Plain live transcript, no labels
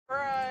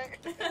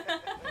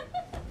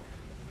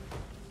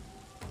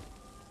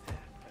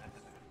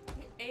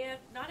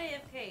Not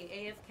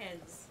AFK, AF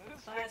Kenz.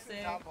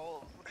 Classic. Top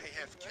holes.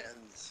 AF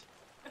Kenz.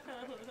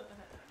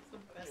 The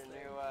best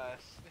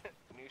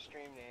Your new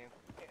stream name.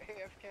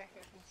 AFK.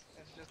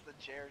 It's just the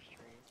chair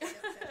stream.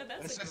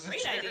 That's a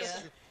great idea.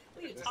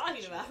 What are you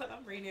talking about?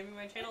 I'm renaming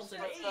my channel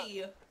today.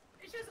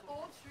 It's just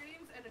old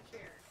streams and a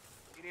chair.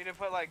 You need to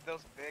put like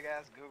those big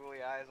ass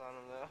googly eyes on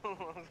them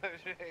though.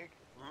 Those big.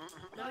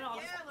 No,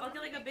 I'll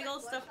get like a big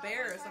old stuffed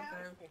bear or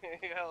something.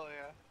 Hell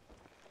yeah.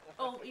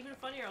 Oh, even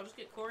funnier, I'll just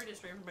get Corey to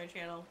stream for my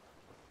channel.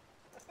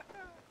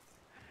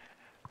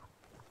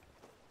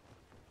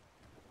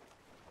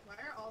 Why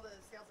are all the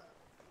sales up?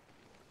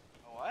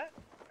 What?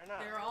 They're not.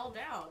 They're all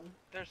down.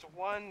 There's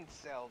one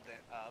sail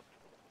up.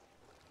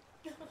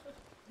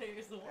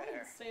 There's the one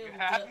There. sail You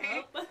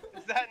happy? up.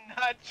 Does that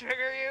not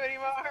trigger you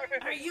anymore?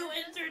 Are you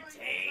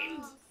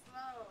entertained? So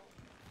slow.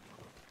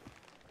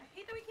 I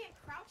hate that we can't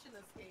crouch in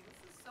this game.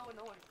 This is so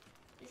annoying.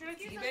 You trying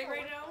to teabag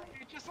right now?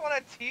 You just want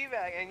a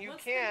teabag and you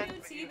What's can't, the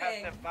new but you have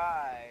teabag? to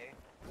buy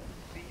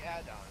the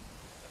add-on.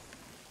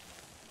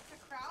 To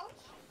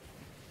crouch?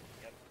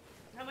 Yep.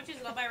 How much is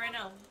it? I'll buy right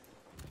now.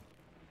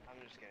 I'm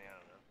just kidding, I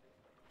don't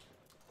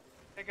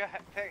know.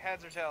 Pick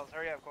heads or tails.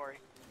 Hurry up, Corey.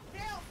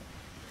 Tail!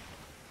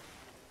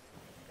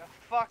 The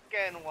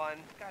fucking one.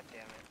 God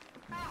damn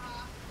it.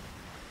 Haha.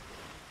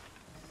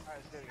 Alright,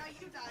 let's do it Now again.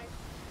 you died.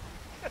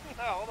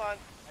 No, hold on.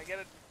 I get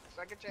a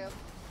second chance.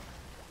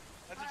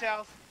 Heads or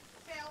tails?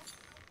 Tail.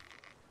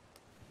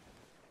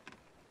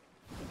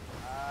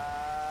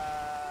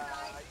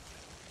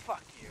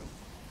 Fuck you.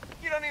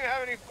 You don't even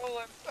have any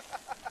bullets.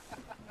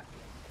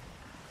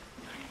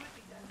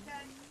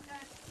 Dead,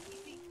 dead,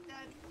 easy,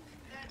 dead,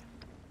 dead,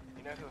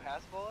 You know who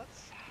has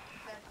bullets?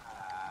 dead.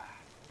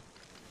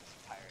 It's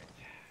pirate.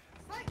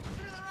 Slight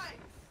to the right.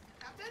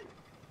 Captain?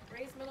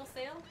 Raise middle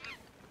sail?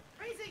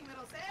 Raising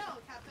middle sail,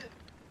 Captain.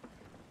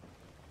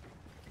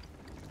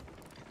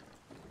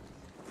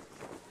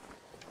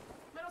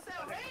 Middle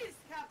sail raised,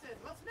 Captain.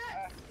 What's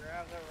next?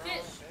 Grab the wrong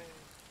Fish. thing.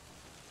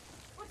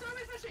 What are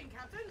we fishing,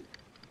 Captain?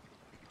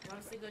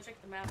 Honestly, go check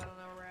the map. I don't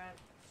know where we're at.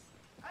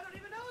 I don't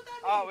even know what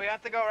that Oh, means. we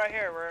have to go right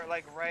here. We're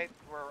like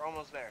we're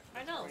almost there.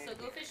 I know, We so need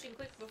to go be- fishing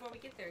quick before we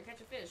get there and catch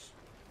a fish.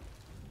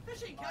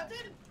 Fishing,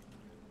 Captain.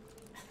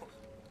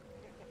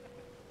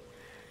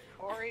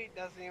 Corey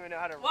doesn't even know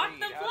how to Walk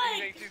read. the How do you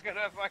plank! think she's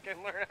gonna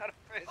fucking learn how to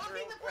fish Walking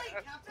real the plank,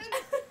 fast? Captain.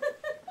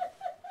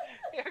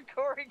 Yeah,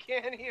 Corey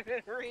can't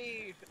even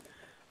read.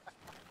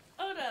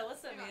 Oda,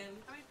 what's up, Hang on. man?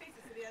 How many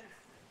faces at the end?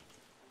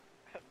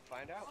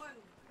 Find out. 1,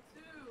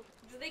 2,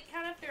 Do they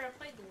count if they're a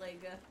plank leg?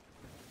 3.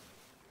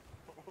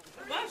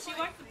 Wow, she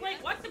walked the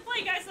plank. Walk the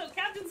plank, guys, so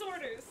captain's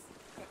orders.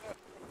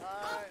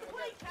 Walk the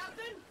plank,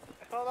 Captain.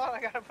 Hold on,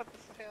 I gotta put the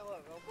sail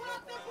up.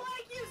 Walk the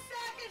plank, you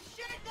sack of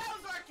shit.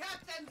 Those are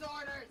Captain's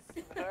orders.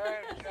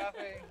 Alright, I'm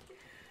dropping.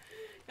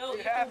 No, You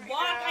you happy can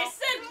walk. now? I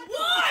said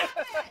walk!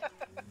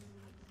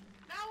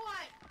 Now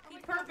what? He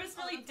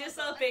purposefully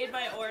disobeyed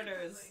my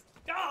orders.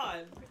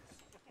 God!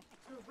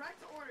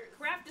 Direct orders.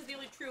 Craft is the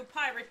only true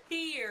pirate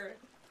here.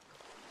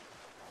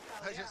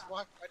 Oh, I just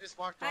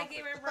walked Hi, off.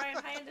 Gamer Brian.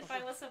 Hi,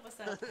 Undefined. What's up? What's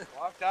up?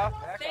 Walked off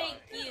back Thank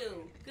on.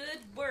 you. Good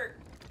work.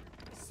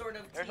 Sort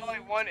of. There's team. only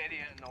one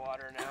idiot in the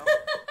water now.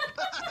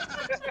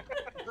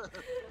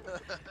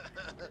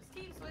 Just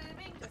keep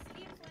swimming. Just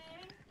keep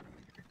swimming.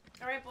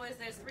 Alright, boys,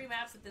 there's 3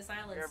 maps at this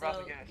island, You're about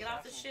so to get get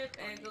off the ship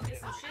and go get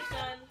some shit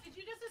done. Did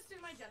you just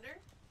assume my gender?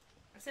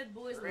 I said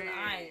boys with an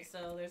I,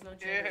 so there's no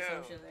gender Ew.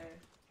 assumption there.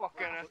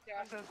 Fucking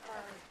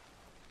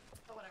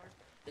Oh, whatever.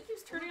 Who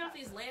keeps turning off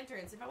these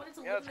lanterns? If I wanted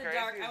to Yeah, live it's in the crazy.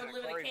 dark, I It's would like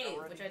live in a Corey's cave,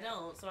 already- which I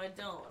don't, so I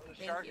don't. There's a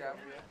Thank shark you.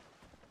 after you.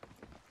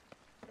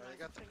 I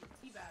got the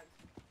Teabag.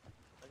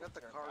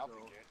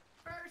 cargo.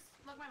 First,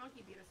 look, my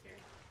monkey beat us here.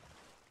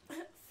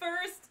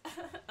 First,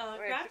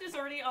 Wait. Craft is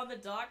already on the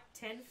dock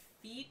 10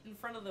 feet in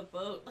front of the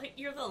boat. Like,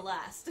 you're the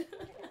last.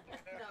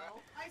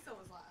 No, ISO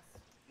was last.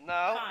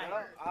 No, Fine.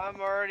 no,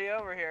 I'm already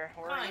over here.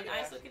 Where are Fine, you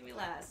ISO at? can be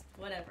last.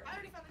 Whatever. I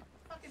already found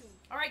the fucking.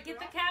 Alright, get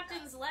the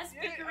captains. Less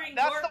Yeah, bickering,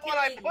 that's more the one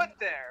I killing. put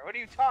there. What are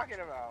you talking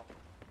about?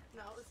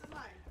 No, this is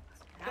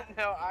mine.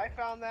 No, I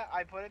found that.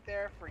 I put it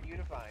there for you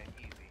to find.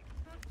 Easy.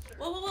 Sure.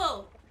 Whoa, whoa,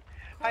 whoa!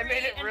 I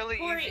made it and really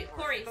Corey, easy for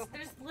Corey, you.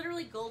 there's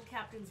literally gold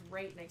captains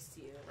right next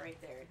to you, right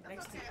there, That's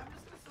next okay. to you. I'm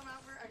just gonna swim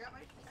out where I got my.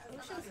 I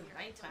wish it was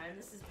nighttime.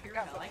 This is pure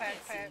Got hell. the I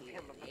can't pat, see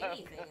pat, pat.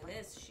 anything in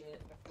this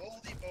shit.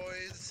 Goldie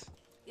boys.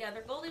 Yeah,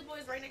 they're Goldie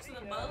boys right next to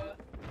the boat.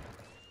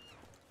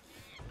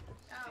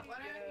 Why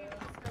don't you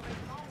just go make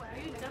them all wet?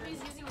 Are you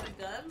dummies using your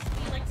guns?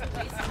 Do you like to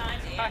waste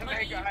time and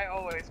money? I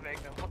always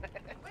make them.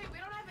 Wait, we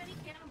don't have any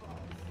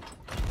cannonballs.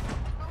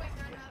 Oh wait,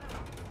 there's another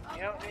one.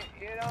 Oh,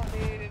 You don't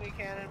need any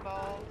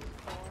cannonballs.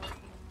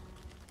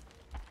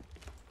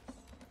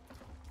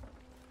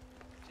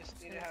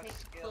 Just need to have Take a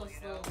skill, close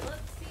you know. little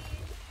look-see.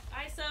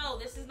 ISO,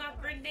 this is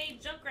not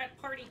grenade junkrat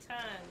party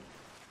time.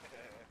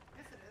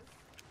 Yes, it is.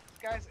 This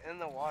guy's in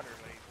the water,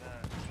 but he's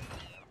not.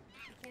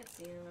 I can't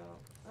see him at all.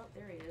 Oh,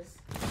 there he is.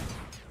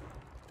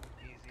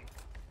 Easy.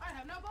 I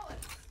have no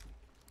bullets.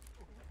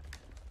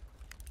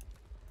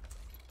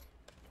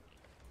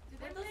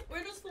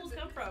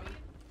 come from?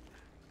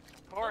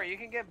 Corey, you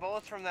can get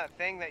bullets from that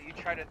thing that you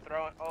try to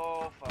throw.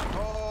 Oh fuck.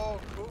 Oh,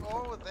 cool.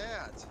 Oh,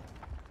 that.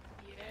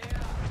 Yeah.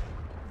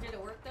 Did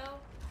it work though?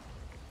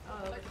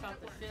 Oh, I shot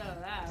the shit out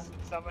of that.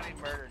 Somebody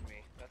murdered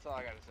me. That's all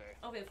I gotta say.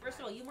 Okay, first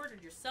of all, you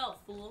murdered yourself,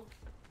 fool.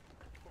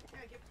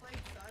 Yeah, get played,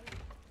 son.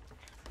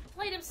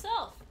 Played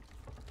himself.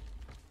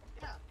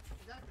 Yeah,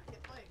 exactly.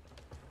 Get played.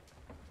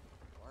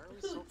 Why are we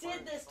Who so far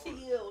did this to forward?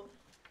 you?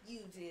 You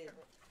did.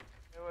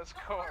 It was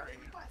Oh, Corey.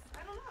 request.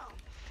 I don't know.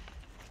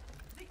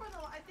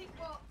 I think,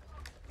 well,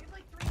 we have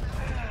like 3 members.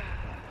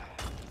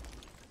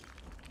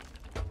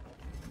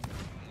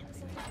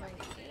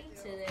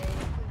 Today.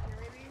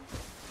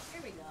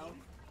 Here we go.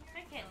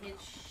 I can't hit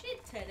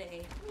shit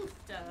today.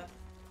 Oofta.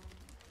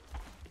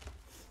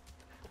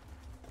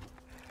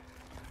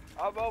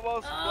 I'm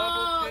almost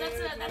Oh,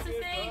 level 10, that's a you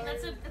thing.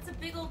 get That's a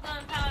big old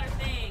gunpowder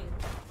thing.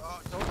 Oh,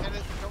 don't hit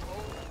it. Don't.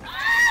 Oh.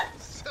 Ah!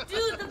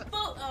 Dude, the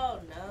boat. Oh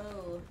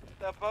no.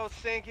 The boat's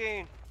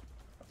sinking.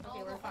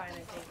 Okay, we're fine. I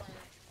think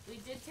we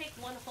did take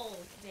 1 hull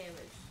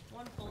damage.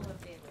 1 hull of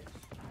damage.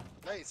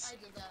 Nice. I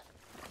did that.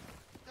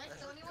 Did I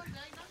kill anyone? Did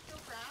I not kill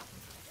crap?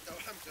 No,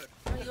 I'm good.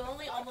 No, you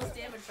only almost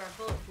damaged our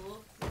boat, fool.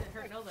 You didn't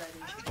hurt nobody.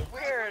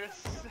 Weird.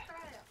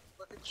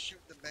 Fucking shoot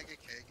the mega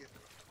keg.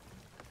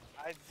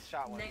 I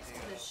shot one Next too.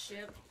 to the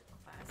ship.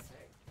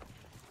 Classic.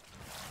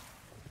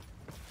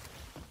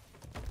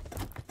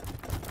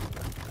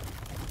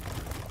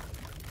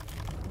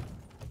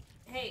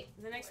 Hey,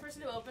 the next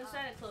person who opens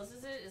that and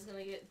closes it is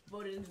gonna get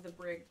voted into the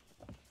brig.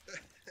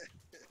 Next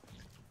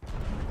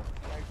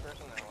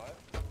person that what?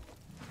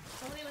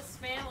 Somebody was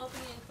spam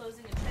opening and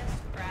closing a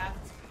chest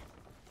craft.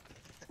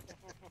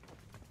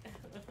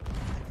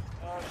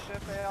 Oh shit,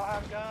 they all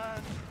have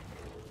guns.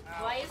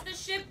 Ow. Why is the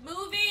ship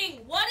moving?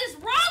 What is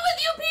wrong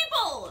with you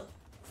people?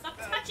 Stop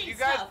touching You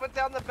guys stuff. put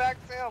down the back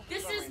sail.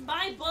 This is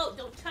my boat.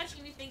 Don't touch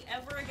anything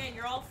ever again.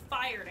 You're all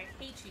fired. I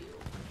hate you.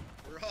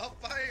 We're all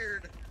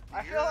fired.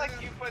 I feel like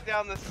you put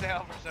down the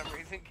sail for some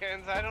reason,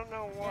 Kenz. I don't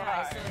know why.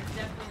 Yeah, so it's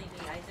definitely me.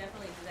 I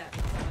definitely do that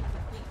because I'm a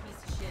complete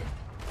piece of shit.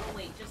 Oh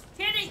wait, just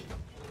kidding!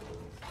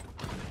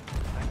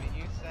 I mean,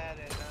 you said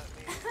it, not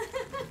me.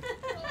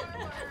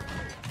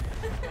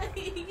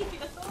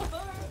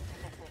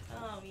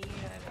 Oh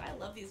man, I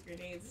love these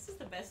grenades. This is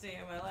the best day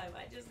of my life.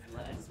 I'm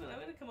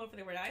gonna come over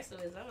there where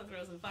ISO is. I'm gonna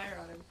throw some fire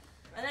on him.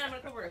 And then I'm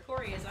gonna come over to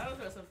Corey is. I'm gonna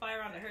throw some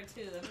fire onto her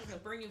too. I'm just gonna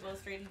bring you both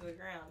straight into the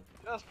ground.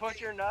 Just put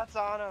your nuts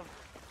on them.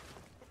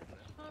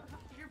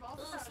 Your balls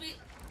Oh are sweet.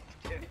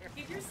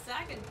 Give your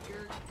sack a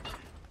jerk.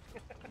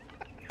 It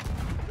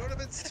would have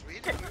been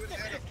sweet if we would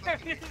have had a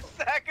If you fucking.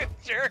 sack a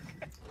jerk.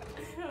 I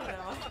don't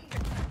know.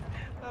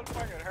 That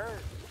fucking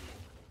hurt.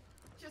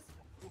 just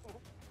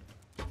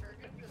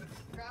jerking, just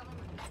grab them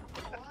and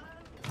pull on them.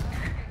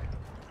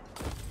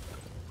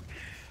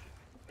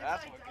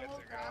 That's It's what like gets double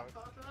it grab going.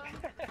 both of them. Yeah,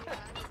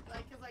 it's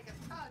like, cause like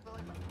it's tug, but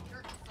like when you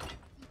jerk, it's like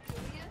keep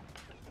doing it.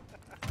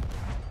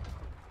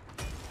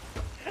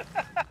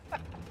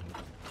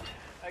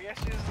 I guess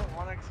she doesn't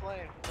want to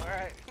explain.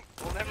 Alright,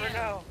 we'll never Yeah,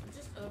 know. I'm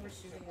just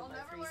overshooting it I'll by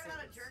never 3 learn how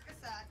to seconds. jerk a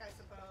sack, I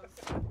suppose.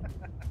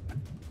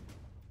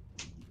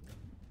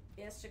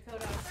 Yes,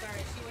 Chakotay, I'm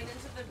sorry. She went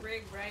into the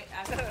brig right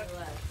after we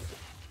left.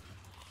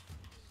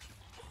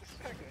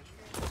 Second.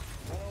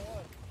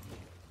 101.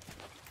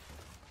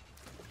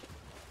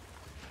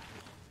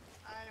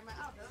 I'm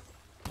out of.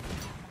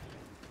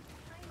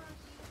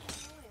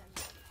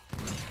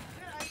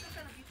 I'm still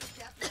trying to beat this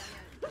cat man.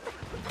 Oh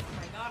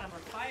my god, I'm on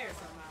fire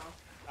somehow.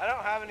 I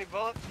don't have any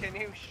bullets. Can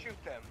you shoot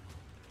them?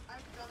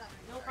 I've done that.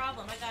 No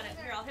problem, I got it.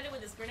 Here, I'll hit it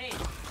with this grenade.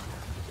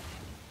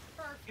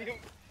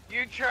 Perfect.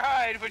 You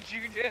tried, but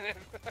you didn't.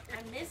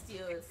 I missed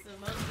you. It's the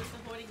most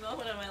disappointing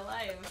moment of my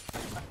life.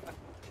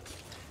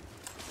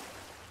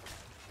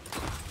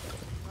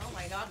 Oh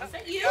my god, was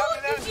that you? Got me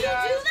that Did you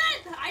guy. do that?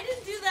 I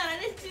didn't do that. I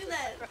didn't do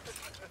that.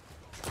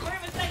 Or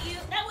was that you?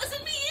 That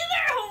wasn't me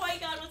either! Oh my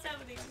god, what's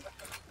happening?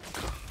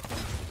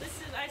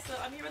 Listen,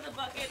 I'm here with a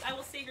bucket. I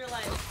will save your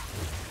life.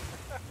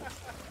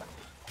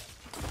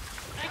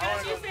 I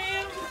got you,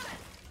 fam!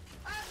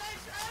 I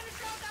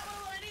undershot that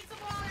one. I need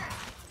some water.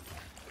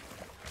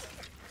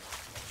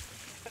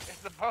 Is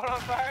the boat on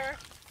fire?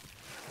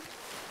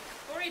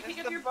 Corey, pick Is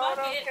up the your boat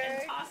bucket okay?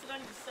 and toss it on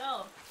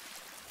yourself.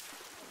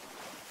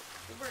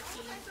 Good work,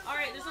 team.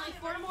 Alright, there's only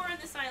 4 more on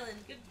this island.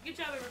 Good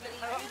job, everybody.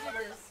 You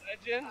did this.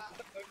 Legend.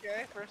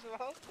 Okay, first of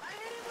all. I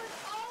hit him with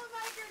all of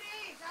my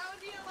grenades. How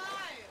is he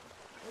alive?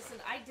 Listen,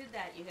 I did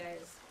that, you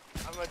guys.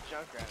 I'm a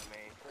Junkrat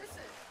main.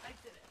 Listen, I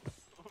did it.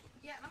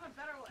 Yeah, and I'm a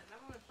better one. I'm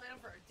gonna play him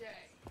for a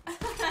day.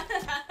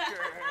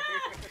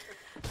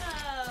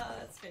 Oh,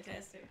 that's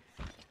fantastic.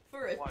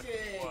 For a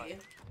day.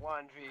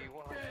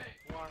 1v1.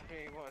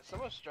 1v1.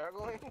 Someone's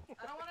struggling?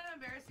 I don't want to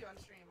embarrass you on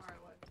stream, or I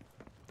would.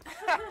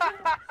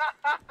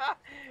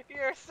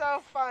 You're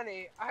so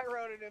funny. I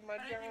wrote it in my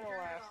Put it in journal your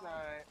last journal.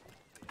 night.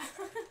 We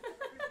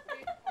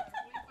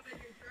put it in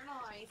your journal,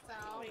 Oh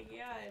ISO. my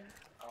god.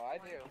 Oh, I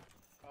do.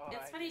 Oh,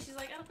 It's funny, she's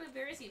like, I don't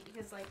embarrass you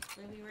because, like,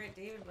 when we were at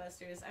Dave &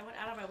 Buster's, I went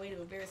out of my way to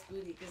embarrass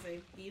Booty because I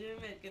beat him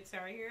at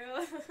Guitar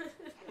Hero.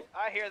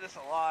 I hear this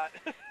a lot.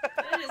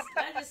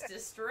 I just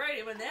destroyed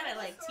him, and then I,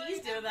 like,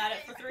 teased him about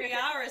it for 3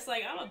 hours,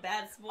 like, I'm a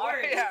bad sport.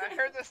 Oh, yeah, I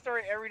heard this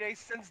story every day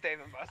since Dave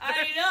 & Buster's.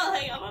 I know,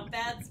 like, I'm a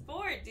bad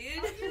sport,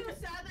 dude. Are you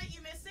sad that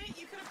you missed it?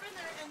 You could have been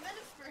there and then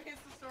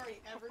experienced the story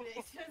every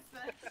day since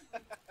then.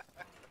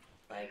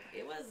 Like,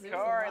 it was a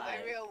Corey, lot.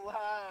 leave me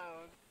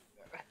alone.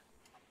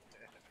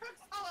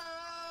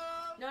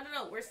 Hello!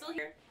 No, we're still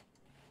here.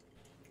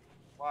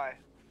 Why?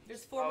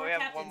 There's 4 more we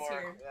have captains one more.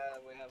 here.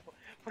 Yeah,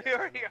 we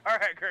already are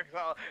at Crooks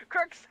Hollow.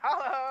 Crooks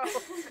Hollow!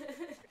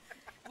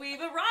 We've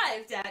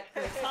arrived at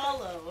Crooks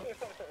Hollow.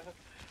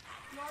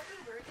 Your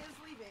Uber is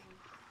leaving.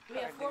 We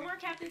have 4 more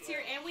captains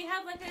here, and we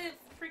have like a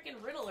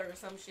freaking riddle or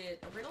some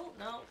shit. A riddle?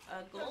 No,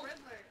 a The gold.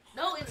 Riddler.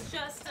 No, it's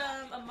just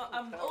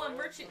a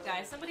merchant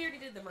guy. Somebody already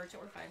did the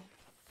merchant. We're fine.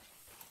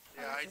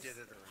 Yeah, I did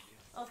it already.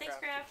 Oh, thanks,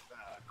 Craft.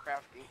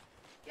 Crafty.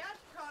 Yeah,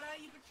 Dakota,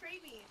 you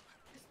betrayed me.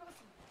 You're supposed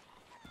to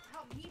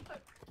help me put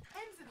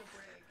pens in the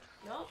brig.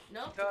 Nope.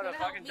 Dakota, Dakota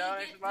helped fucking me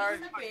donate get to Mars.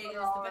 these big. It's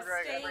the best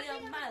day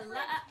of my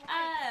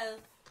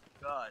life.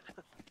 God.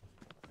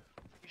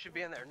 You should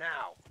be in there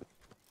now.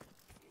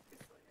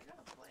 I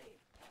gotta play.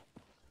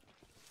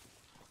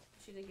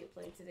 She did get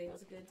played today. It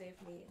was a good day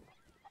for me.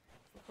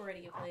 For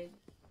Corey to get played.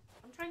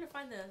 I'm trying to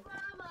find the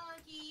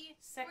Monkey.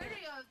 second Where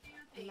do you do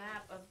your thing?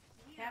 map of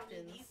We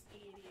captains. These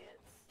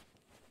idiots.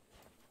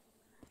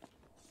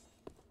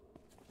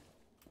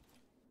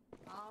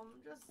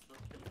 Just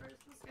looking for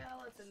some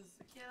skeletons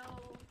to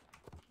kill.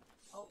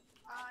 Oh,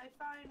 I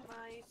find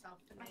myself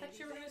in I thought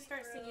you were gonna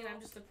start singing "I'm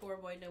Just a Poor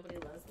Boy, Nobody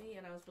Loves Me,"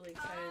 and I was really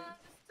excited. I'm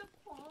just a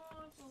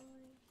poor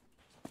boy,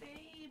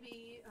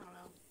 baby. I don't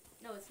know.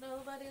 No, it's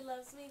 "Nobody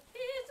Loves Me."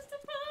 He's just a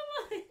poor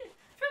boy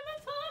from a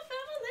poor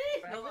family.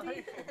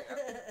 Nobody.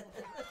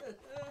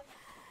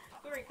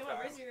 Corey, come on.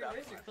 Where's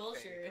your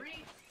culture?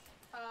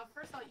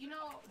 First of all, you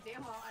know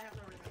damn well I have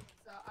no rhythm,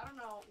 so I don't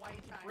know why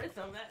you're trying.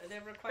 Rhythm?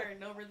 That required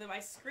no rhythm. I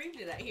screamed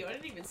it at you. I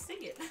didn't even sing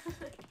it.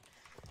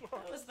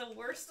 That was the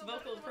worst So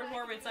vocal what I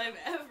performance can I've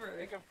ever.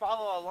 You can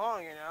follow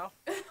along, you know.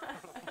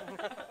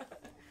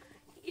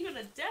 Even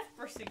a deaf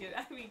person could.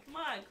 I mean, come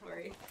on,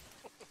 Corey.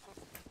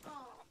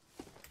 Oh,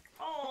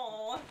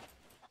 Oh.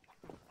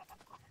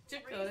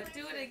 Dakota,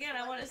 do it again.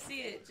 I want to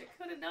see it.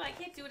 Dakota, no, I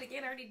can't do it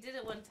again. I already did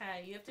it one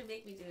time. You have to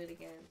make me do it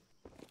again.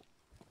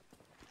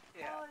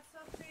 Yeah. oh, it's so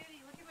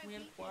pretty. Look at my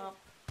Wimp feet. womp.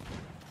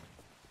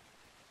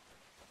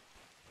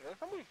 Is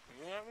somebody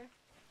shooting at me?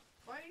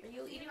 Why Are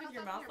you eating not with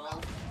your talking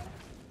mouth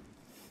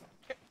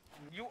full?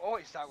 You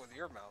always talk with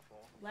your mouth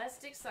full. Less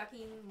dick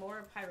sucking,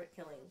 more pirate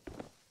killing.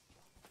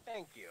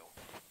 Thank you.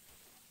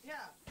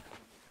 Yeah.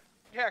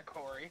 Yeah,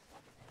 Corey.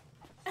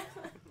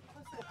 Listen,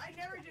 I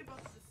never do both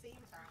at the same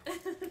time.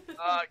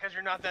 Because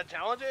you're not that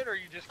talented, or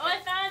you just... Oh, I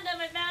found him!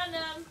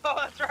 Oh,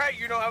 that's right,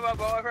 you don't have a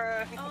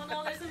boyfriend. Oh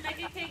no, there's a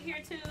mega cake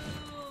here too!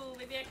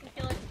 Maybe I can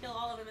kill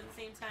all of them at the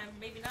same time.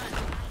 Maybe not.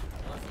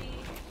 We'll see.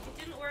 It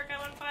didn't work. I'm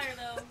on fire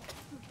though.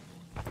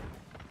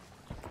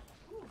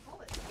 Ooh,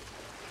 bullets.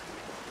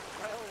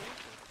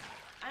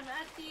 I'm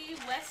at the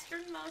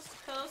westernmost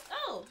coast.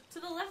 Oh, to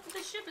the left of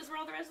the ship is where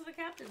all the rest of the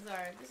captains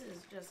are. This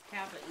is just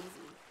Kappa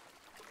easy.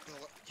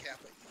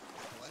 Kappa,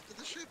 the left of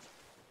the ship?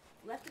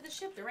 Left of the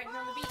ship, they're right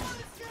near the beach. Oh,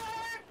 it's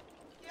scared!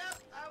 Yep,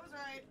 I was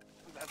right.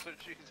 That's what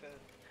she said.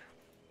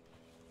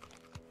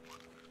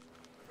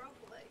 Broke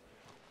the leg.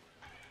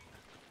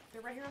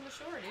 They're right here on the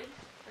shore, dude.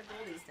 They're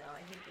goldies now. I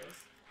hate this.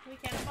 Can we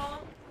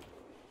cannonball them?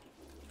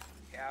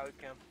 Yeah, we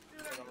can. Do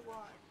whatever you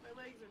want. My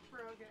legs are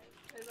broken,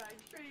 and my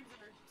dreams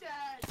are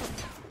dead.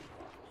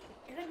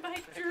 And in my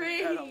That a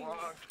dreams!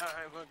 long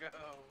time ago,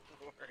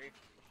 Corey.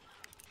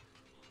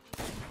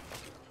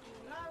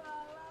 La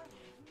la la.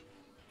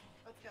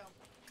 Let's go.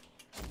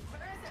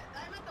 Where is it?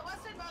 I'm at the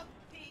westernmost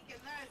peak,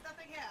 and there is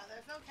nothing here.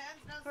 There's no Kenz,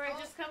 no Corey,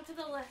 skulls. just come to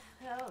the left.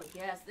 Oh,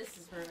 yes, this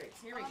is perfect.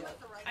 Here we I'm go.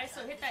 at the right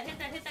ISO, side.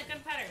 hit that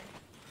gunpowder.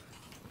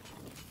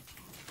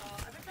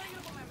 I've been trying to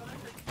get my mother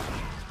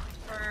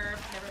for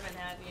Never been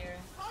happier.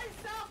 Call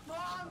yourself,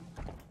 Mom!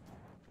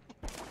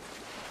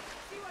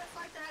 See what it's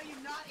like to have you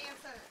not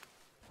answer.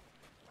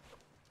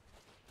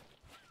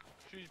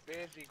 She's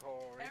busy,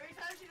 Corey. Every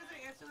time she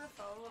doesn't answer the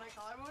phone when I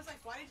call her, I'm always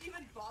like, why did you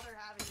even bother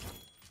having me?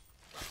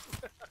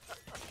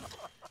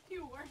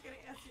 You weren't gonna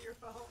answer your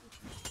phone.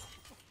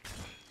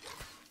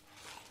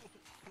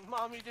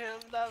 Mommy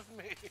didn't love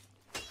me.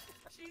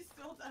 She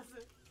still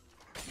doesn't.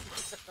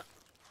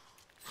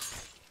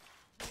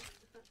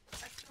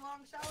 Extra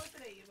long shower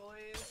today, you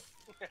boys.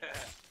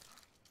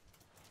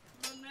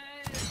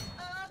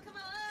 Oh, come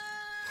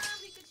on!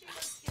 Pikachu,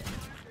 let's get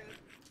more fruit.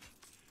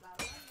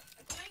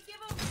 Can I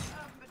give a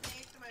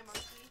banana to my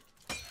monkey?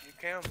 You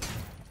can.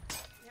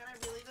 Can I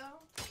really, though?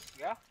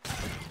 Yeah.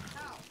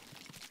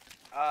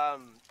 How?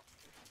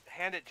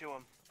 Hand it to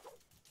him.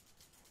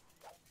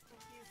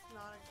 He's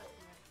not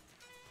accepting it.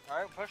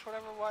 Alright, push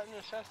whatever button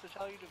it says to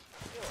tell you to do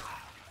it.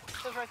 It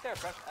says right there,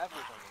 press F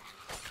or something.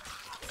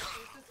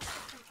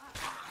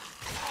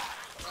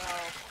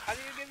 Well, how do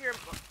you give your...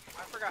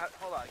 I forgot.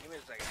 Hold on, give me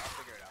a second. I'll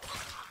figure it out.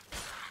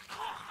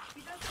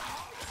 He does it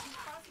all. He's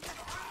crossing his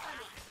arms at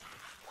it.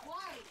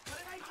 Why? What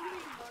did I do,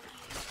 you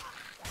monkey?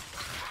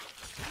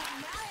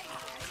 He's mad at me. I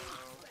didn't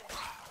do it.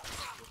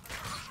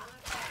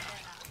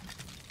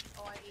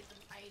 Oh, I ate the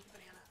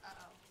banana.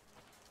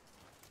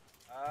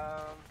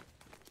 Uh-oh.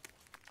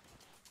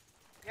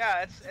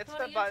 Yeah, it's Dakota, the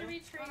you have to button.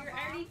 retrigger. I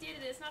already did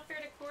it. It's not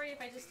fair to Corey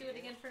if I just do it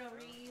again for no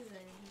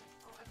reason.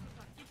 Oh, I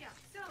forgot. Get down.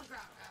 Sit on the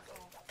ground,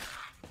 asshole.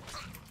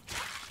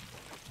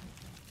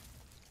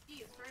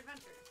 E is for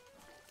adventure.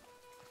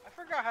 I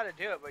forgot how to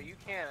do it, but you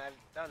can. I've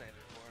done it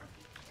before.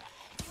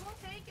 You won't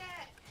take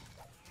it.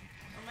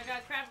 Oh my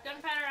god, crap,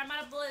 gunpowder, I'm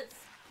out of bullets.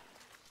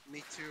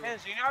 Me too.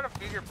 Kenz, do you know how to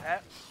feed your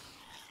pet?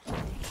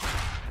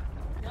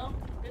 No,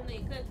 didn't know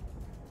you could.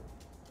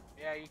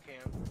 Yeah, you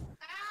can.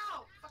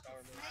 Ow! Fucking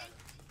snake.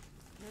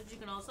 You know what you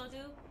can also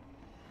do?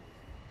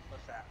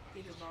 What's that?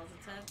 Give your balls a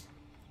tug.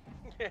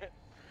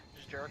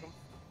 Just jerk them.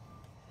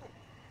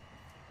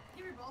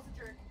 Give your balls a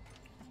jerk.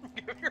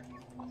 Give your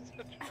balls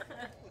a jerk.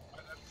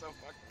 That's so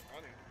fucking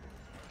funny.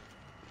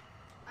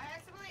 I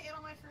accidentally ate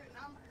all my fruit,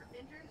 now I'm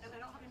injured, and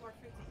I don't have any more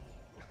fruit to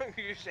eat.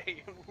 You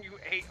say you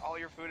ate all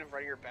your food in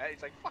front of your pet.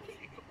 He's like, fuck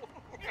you.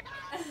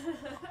 I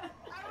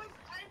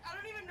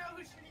don't even know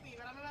who's shooting me,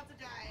 but I'm about to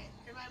die,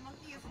 and my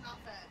monkey is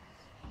not fed.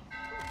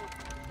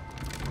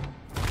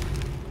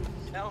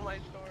 Tell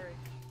my story.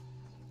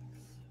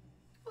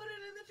 Put it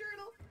in the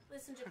journal.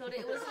 Listen, Dakota,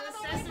 it was a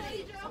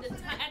necessity.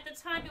 At the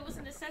time, it was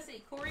a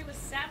necessity. Corey was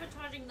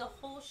sabotaging the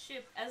whole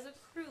ship. As a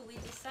crew, we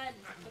decided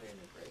to put her in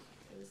the brig.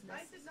 It was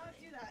necessary. I did not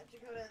do that,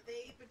 Dakota.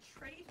 They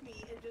betrayed me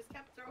and just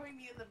kept throwing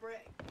me in the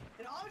brig.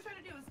 And all I was trying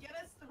to do was get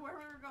us to where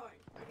we were going,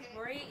 okay?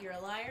 Corey, you're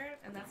a liar,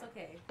 and that's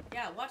okay.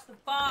 Yeah, watch the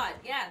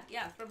VOD.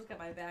 Yeah, throw at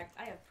my back.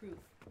 I have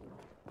proof.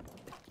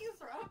 You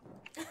throw.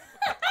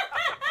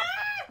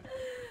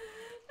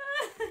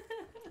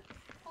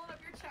 Hold up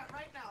your chat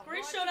right now.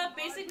 Corey showed up,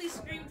 basically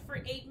screamed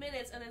for 8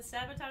 minutes, and then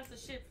sabotaged the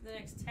ship for the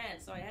next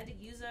 10, so I had to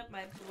use up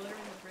my blood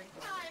in the brig.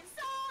 I'm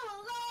so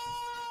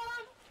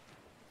alone!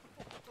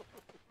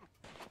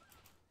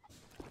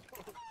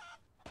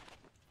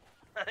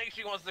 I think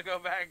she wants to go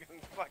back and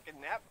fucking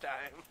nap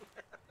time.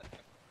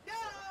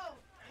 No!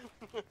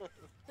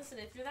 Listen,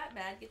 if you're that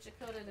mad, get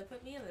Dakota to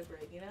put me in the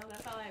brig, you know?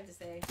 That's all I have to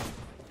say.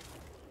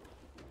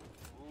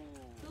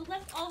 Ooh. Who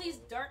left all these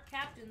dark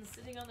captains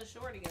sitting on the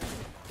shore together?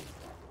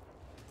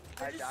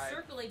 They're I just died.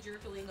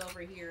 jerkling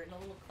over here in a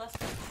little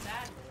cluster of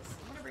sadness.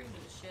 I'm gonna bring them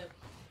to the ship.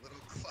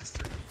 Little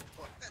cluster.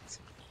 What?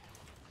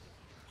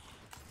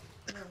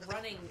 They're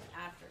running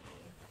after me.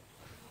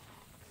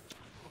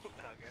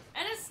 Okay.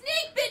 And a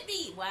snake bit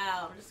me!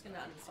 Wow, I'm just gonna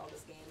uninstall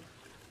this game.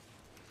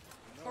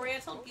 No, Corey, I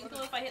told don't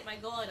Ginkgo if I hit my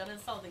goal, I'd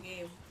uninstall the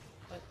game.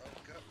 But Oh,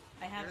 go.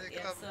 I haven't Here they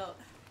yet, come. so...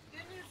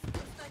 Good news,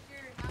 looks like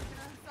you're not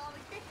gonna uninstall the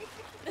game.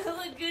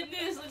 Look, good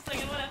news, looks like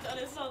I won't have to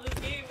uninstall this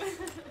game.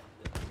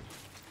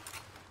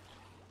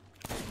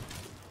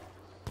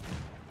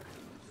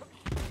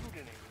 You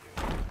didn't even do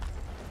it.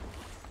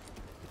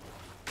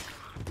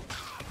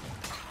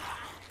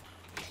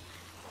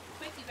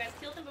 Quick, you guys,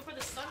 kill them before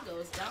the sun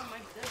goes down, my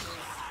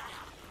goodness.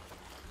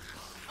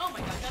 Oh my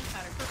god,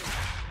 gunpowder, perfect.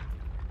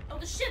 Oh,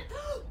 the ship!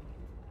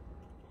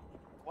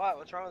 What?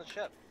 What's wrong with the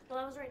ship? Well,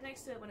 I was right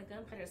next to it when a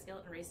gunpowder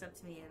skeleton raced up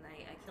to me and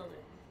I killed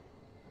it.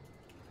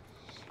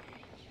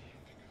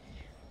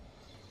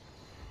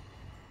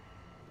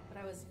 But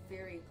I was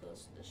very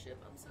close to the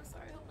ship. I'm so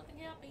sorry. I hope nothing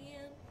happened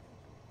again.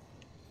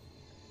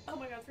 Oh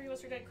my god, 3 of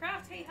us are dead.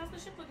 Craft, hey, how's the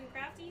ship looking,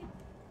 Crafty?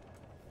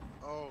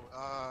 Oh,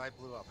 I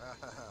blew up.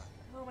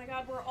 Oh my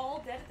god, we're all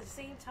dead at the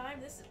same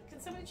time. Can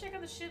somebody check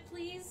on the ship,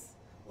 please?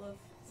 Woof.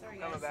 Sorry, I'm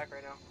guys. coming back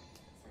right now.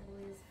 Sorry,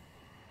 Louise.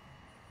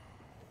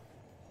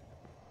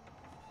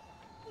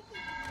 I think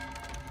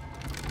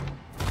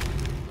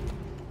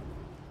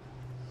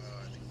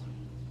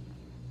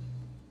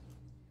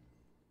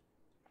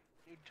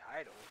New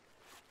title.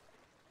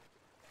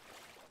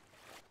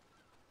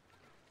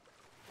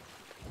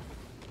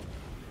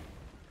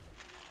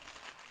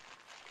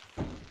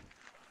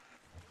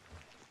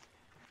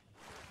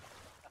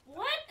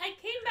 What? I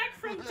came back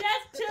from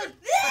death to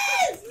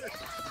this!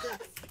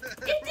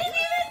 It didn't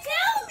even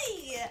tell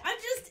me! I'm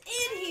just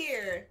in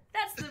here!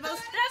 That's the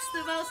most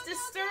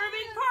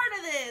disturbing part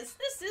of this!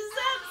 This is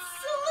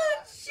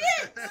absolute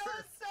shit! That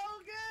was so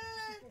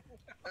good!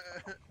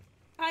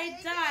 I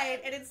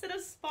died, and instead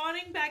of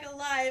spawning back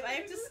alive, I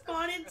have to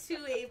spawn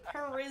into a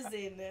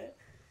prison.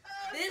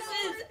 This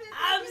is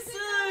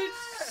absolute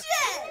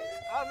shit!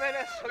 I'm in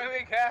a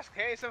swimming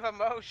cascade of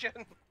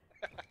emotion.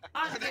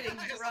 I'm getting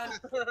drunk.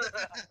 Yeah,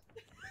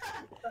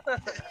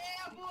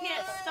 boy!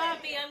 Can't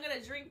stop me, I'm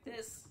gonna drink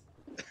this.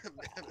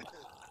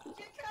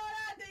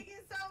 Dakota, thank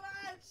you so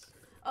much!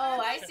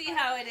 Oh, I see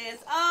how it is.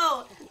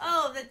 Oh,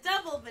 the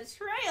double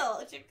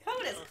betrayal.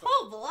 Dakota's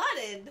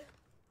cold-blooded.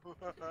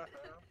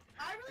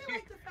 I really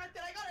like the fact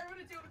that I got everyone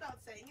to do it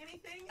without saying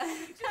anything.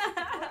 I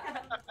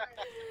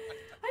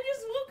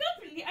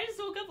just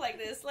woke up like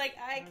this. Like,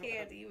 I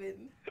can't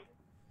even.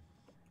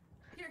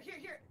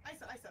 Here.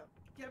 ISO.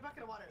 Get a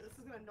bucket of water. This is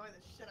gonna annoy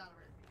the shit out of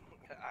her.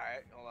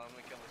 Alright, hold on, let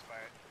me kill this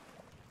pirate.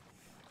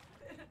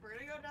 We're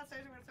gonna go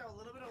downstairs and we're gonna throw a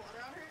little bit of water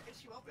on her, and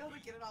she won't be able to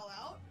get it all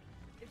out,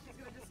 and she's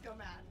gonna just go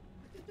mad.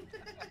 You're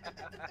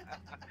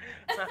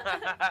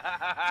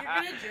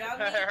gonna drown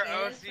me Her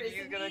and OCD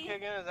is imprison gonna me?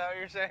 kick in, is that what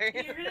you're saying?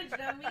 You're gonna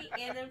drown me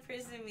and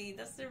imprison me.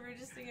 That's the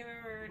rudest thing I've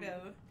ever heard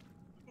of.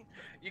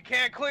 You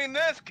can't clean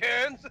this,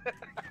 Kenz!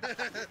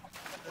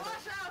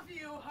 Wash off,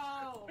 you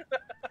hoe!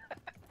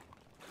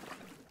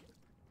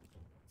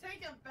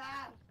 Take a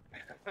bath.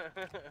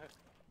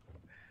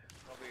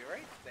 I'll be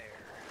right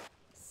there.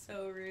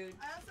 So rude.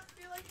 I also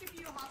feel like if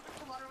you hop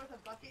into water with a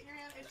bucket in your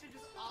hand, it should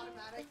just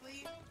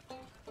automatically.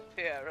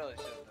 Yeah, it really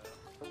should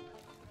though.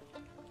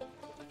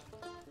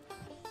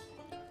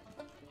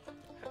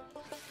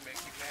 Make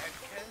you mad,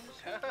 Kenz?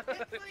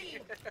 It's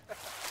clean.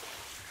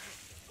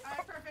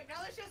 Alright, perfect.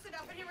 Now there's just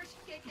enough in here where she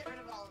can't get rid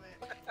of all of it.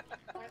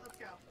 Alright, let's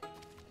go.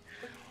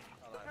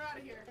 Hold on. We're out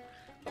of here.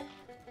 I'm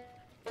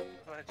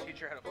gonna teach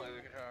her how to play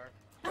the guitar.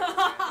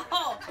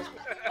 Oh,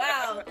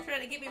 wow,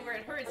 trying to get me where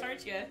it hurts,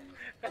 aren't you?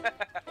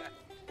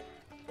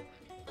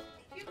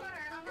 Puke on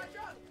her. I'm not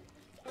drunk.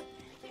 You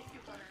can't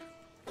puke on her.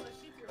 Unless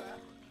she threw up.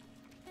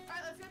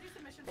 Alright, let's go do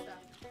some mission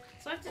stuff.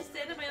 So I have to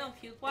stand in my own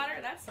puke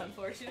water? That's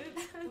unfortunate.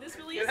 This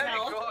really is That'd be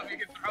hell. cool if you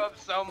could throw up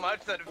so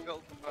much that it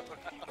fills the boat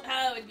out.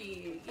 That would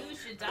be. You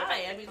should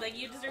die. I mean, like,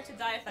 you deserve to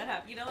die if that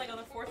happened. You know, like, on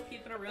the 4th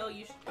puke in a row,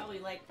 you should probably,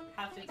 like,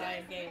 have to die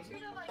in game. You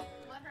should, like,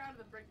 let her out of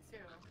the brick, too.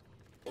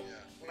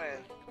 Yeah.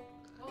 Man.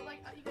 Well,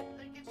 like, you can,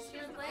 like, get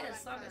Should have played a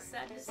song of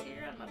sadness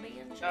here on my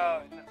banjo.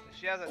 No,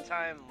 she has a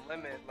time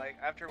limit, like,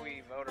 after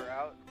we vote her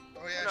out.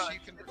 Oh yeah, No, she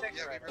can. it takes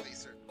Yeah, we forever.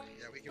 release her.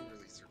 Yeah, we can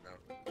release her now.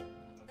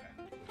 Okay.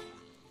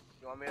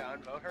 You want me to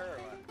unvote her, or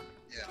what?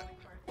 Yeah.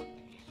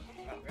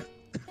 Okay.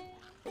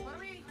 What are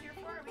we here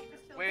for? Are we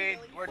just killing Wait,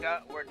 Billy?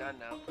 we're done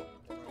now. What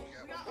do we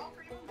We got? got all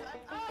 3 of them done?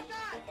 Oh,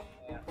 God!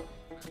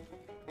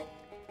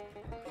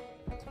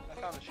 I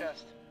found the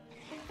chest.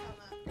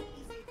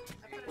 Easy.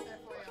 I put it there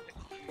for you.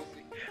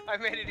 I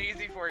made it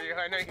easy for you.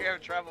 I know you have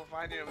trouble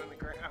finding them in the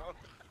ground.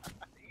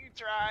 You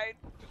tried.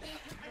 I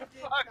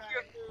did Fuck try.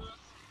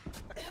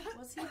 you.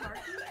 Was he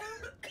barking?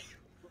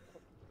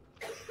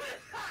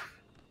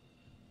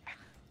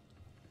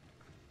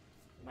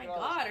 My All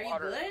god, this are you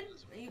water. good?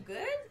 Are you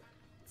good?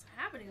 What's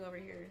happening over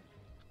here?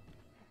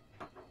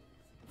 Did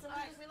someone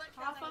Alright, just we like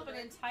cough that up an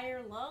number.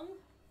 entire lung?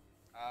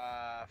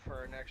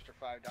 For an extra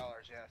 $5,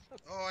 yes.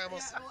 Oh, I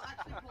almost. Yeah, I will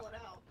actually pull it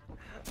out.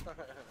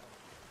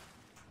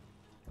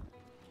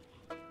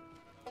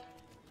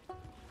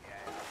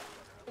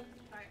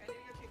 Alright, I need to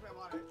go take my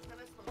water. It's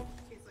kind of supposed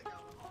to taste like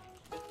alcohol.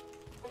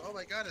 Oh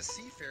my God, a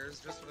seafarer is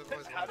just what I've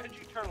always How wanted. did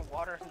you turn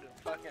water into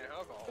fucking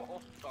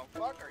alcohol? The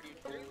fuck are you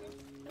Jesus?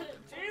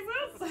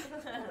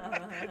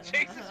 Jesus!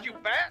 Jesus, you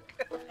back?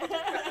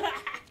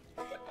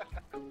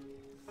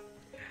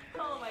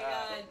 Oh my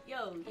god.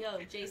 Yo,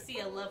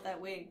 JC, I love that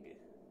wig.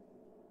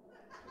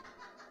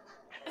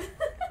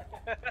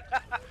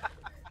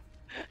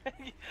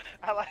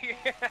 I like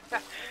it.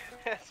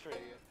 That's pretty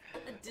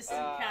good. A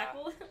distant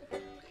cackle.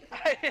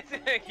 I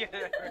didn't get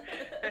it.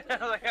 I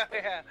was like, oh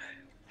yeah.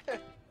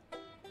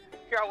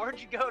 Girl, where'd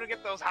you go to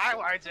get those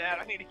highlights at?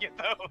 I need to get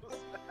those.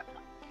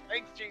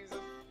 Thanks, Jesus.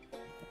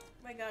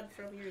 My god,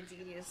 from you're a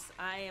genius.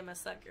 I am a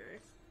sucker.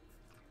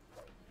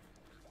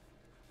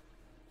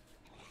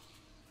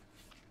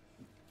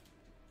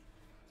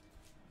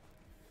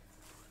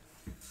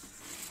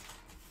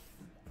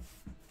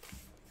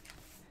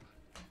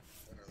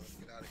 Alright, let's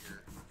get out of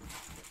here.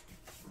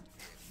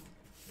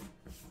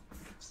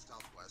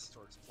 Southwest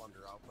towards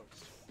Plunder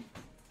Outpost.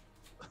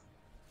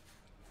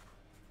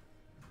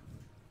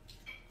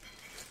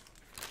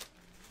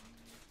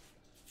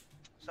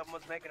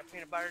 Someone's making a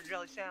peanut butter and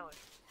jelly sandwich.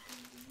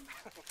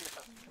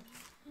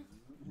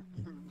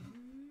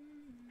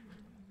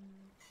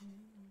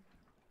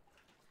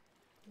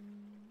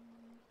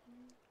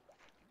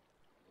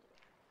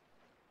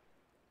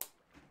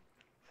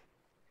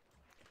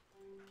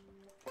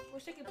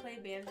 Wish I could play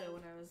banjo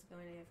when I was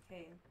going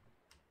AFK.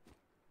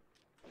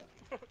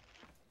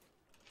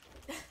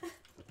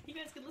 You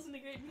guys could listen to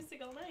great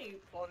music all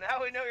night. Well,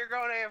 now we know you're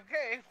going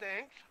AFK,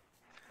 thanks.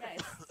 Guys,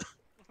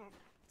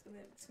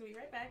 it's gonna be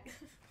right back.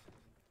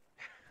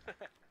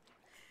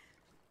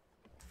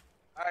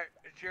 Alright,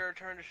 it's your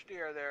turn to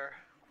steer there,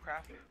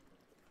 Crafty.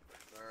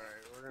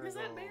 Alright, we're gonna Is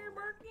go. that bear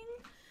barking?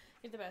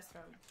 Get the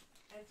restroom.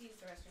 I have to use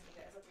the restroom, you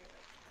guys. I'll be right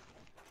back.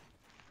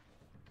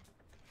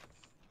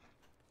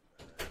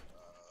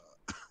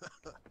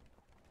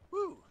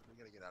 Woo! We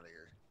gotta get out of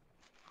here.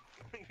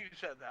 You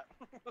said that.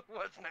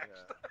 What's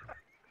next?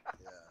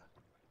 Yeah.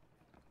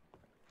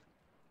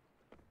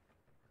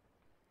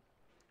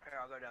 Here,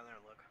 I'll go down there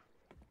and look.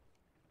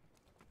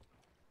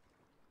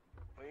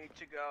 We need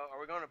to go. Are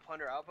we going to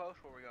Plunder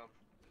Outpost? Where are we going?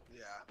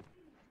 Yeah.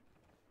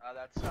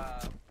 That's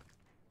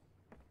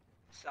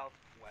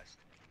southwest.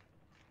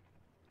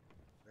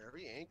 Are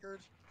we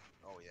anchored?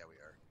 Oh yeah, we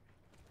are.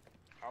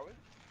 Are we?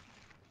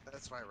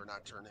 That's why we're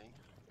not turning.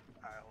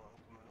 Alright, hold on.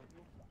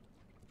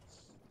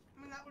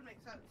 I mean, that would make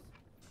sense.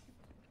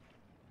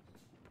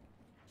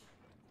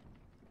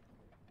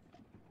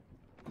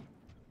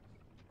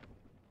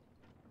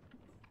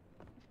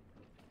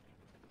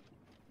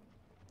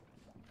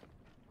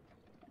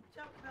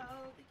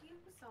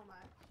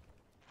 much.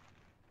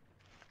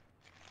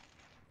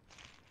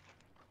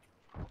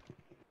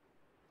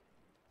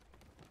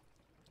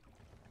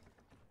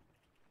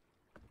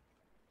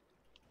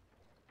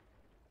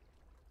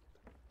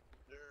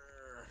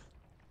 There.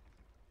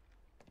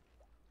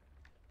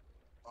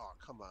 Oh,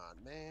 come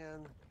on,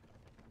 man.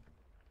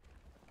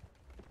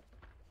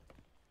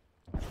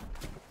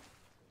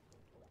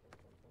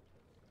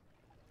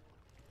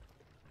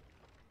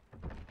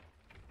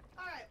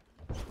 Alright,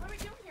 what are we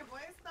doing here,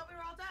 boys? Thought we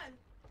were all done.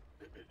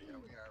 Yeah,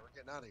 we are. We're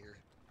getting out of here.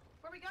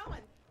 Where are we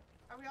going?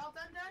 Are we all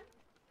done?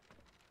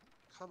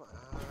 Come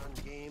on,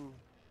 game.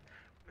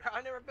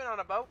 I've never been on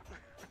a boat.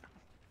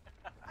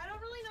 I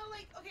don't really know,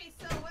 like, okay,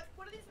 so what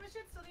are these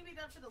missions still need to be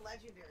done for the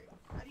legendary?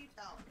 How do you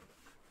tell?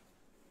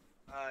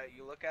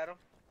 You look at them.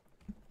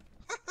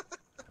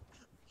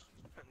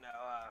 No,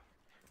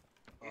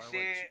 you Oh, I see,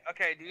 went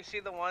okay, do you see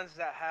the ones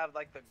that have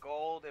like the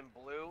gold and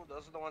blue?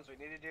 Those are the ones we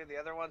need to do. The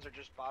other ones are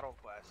just bottle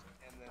quests.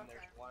 And then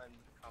there's Okay. one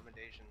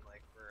commendation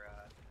like for,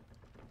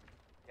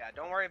 yeah,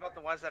 don't worry about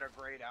the ones that are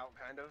grayed out,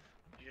 kind of.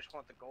 You just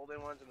want the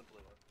golden ones and the blue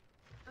ones.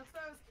 That's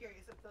what I was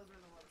curious if those were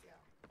the ones, yeah.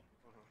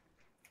 Mhm.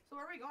 So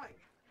where are we going?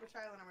 Which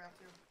island are we up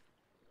to?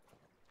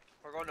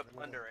 We're going to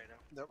Plunder right now.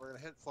 No, we're gonna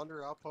hit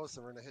Flunder Outpost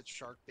and we're gonna hit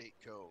Sharkbait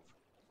Cove.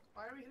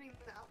 Why are we hitting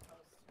the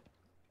outpost?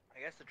 I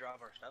guess to drop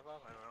our stuff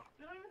off, I don't know.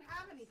 We don't even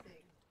have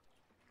anything.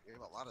 We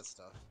have a lot of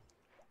stuff.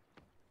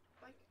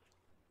 Like,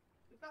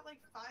 we've got like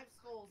 5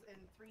 skulls and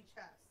 3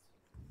 chests.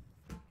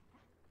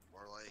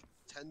 More like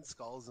 10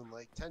 skulls and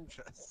like 10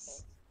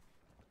 chests.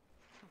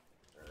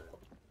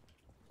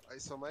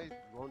 So am I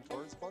going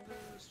towards Plunder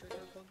or straight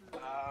on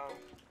Plunder?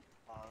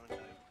 Hold on, let me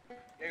tell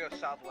you. You gotta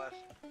go southwest.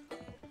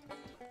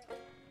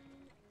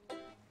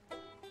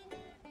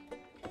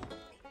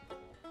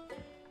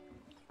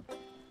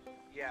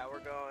 Yeah, we're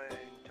going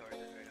towards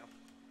it right now.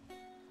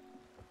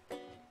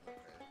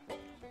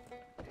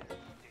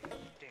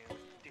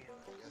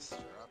 I guess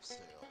you're up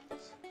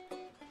sails.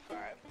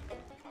 Alright,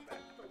 my bad.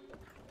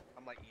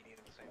 I'm like eating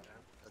at the same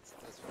time. That's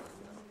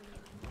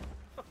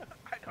fine.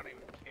 I don't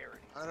even care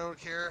anymore. I don't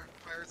care.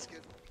 Pirates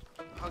get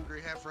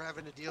hungry for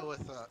having to deal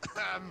with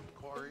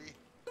Corey.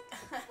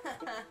 What?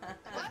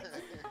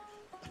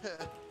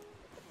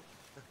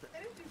 I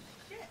didn't do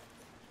shit.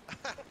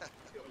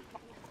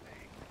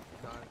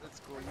 No, that's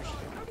cool. First You of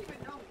all, you should. don't even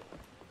know me.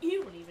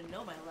 You don't even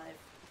know my life.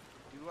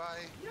 Do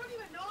I? You don't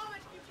even know how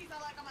much cream cheese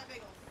I like on my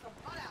bagels. So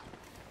cut out.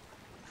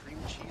 Cream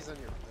cheese on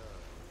your.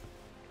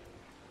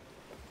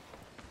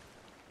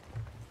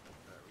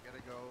 Alright, we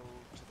gotta go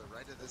to the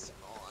right of this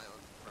small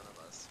island in front of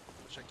us,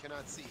 which I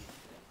cannot see.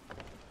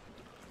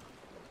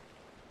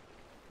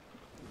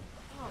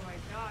 Oh my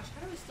gosh,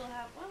 how do we still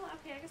have... Well,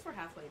 okay, I guess we're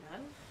halfway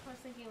done. I was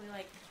thinking we,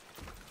 like...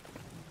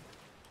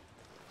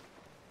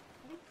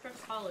 I think Crook's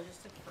Hollow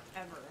just took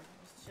forever.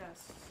 It's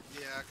just...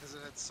 Yeah, because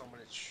it had so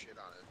much shit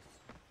on it.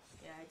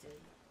 Yeah, I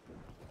did.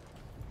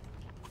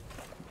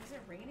 Is it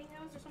raining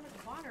now? Is there so much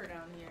water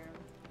down here?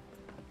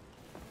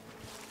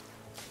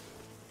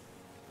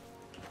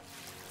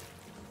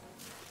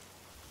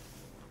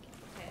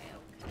 Okay,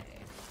 okay.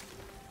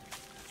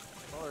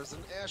 Oh, there's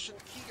an Ashen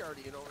Key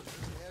Guardian over there.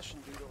 There's an Ashen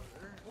dude over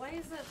there. Why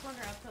is that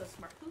Plunder Outpost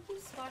smart? Who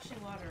keeps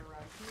splashing water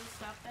around? Can you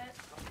stop that?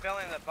 I'm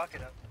filling the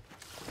bucket up.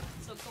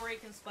 So Corey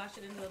can splash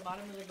it into the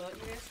bottom of the boat.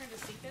 You guys trying to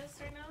sink us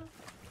right now?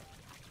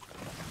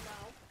 No.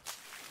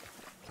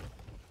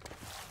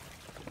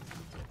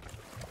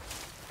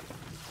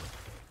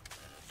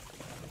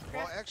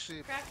 Well,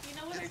 actually, Crack, you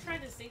know when they're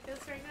trying to sink us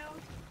right now?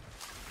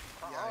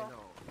 yeah, I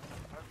know.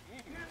 I'm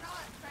eating. You're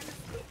not trying to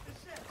sneak the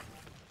ship.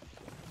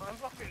 I'm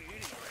fucking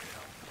eating right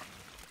now.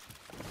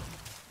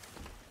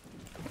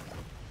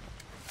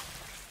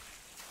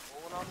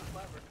 Pulling on this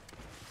lever.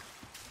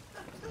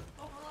 Just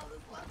pulling all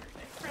this lever.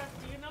 Crack,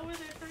 do you know where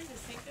they're trying to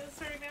sink us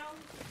right now?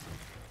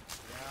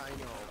 Yeah, I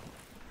know.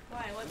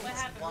 Why? What Why-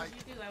 happened? What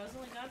did you do? I was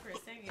only gone for a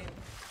second.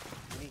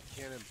 We need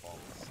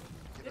cannonballs.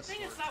 Get Good us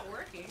thing it's started. not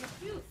working.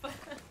 Phew.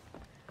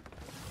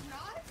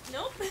 Not?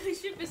 Nope, the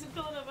ship isn't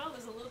filling up well.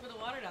 There's a little bit of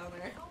water down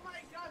there. Oh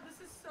my god, this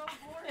is so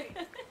boring.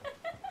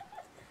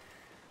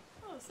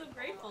 Oh, I'm so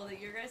grateful that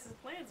your guys'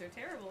 plans are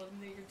terrible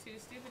and that you're too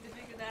stupid to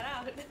figure that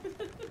out.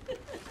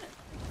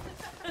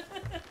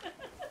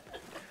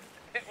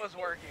 It was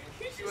working.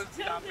 You're She was just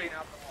down dumping there-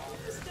 out the water.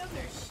 You're just down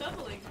there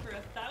shoveling for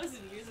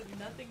 1,000 years and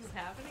nothing's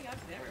happening.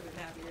 I've never been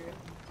happier.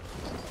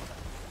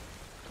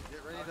 Get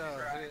ready Okay, to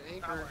right. hit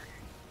an Not anchor.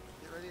 working.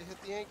 Get ready to hit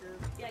the anchor.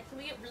 Yeah, can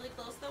we get really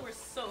close though? We're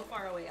so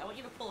far away. I want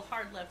you to pull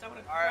hard left. I want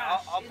to Alright,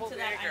 crash I'll pull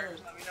into the that anchor. island.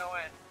 Just let me know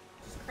when.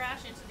 Just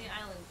crash into the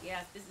island.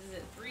 Yes, this is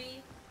it.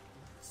 3,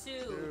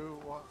 2,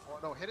 2,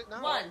 1. No, hit it now.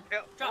 1.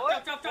 Yeah, Drop, pull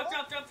it, drop, drop, pull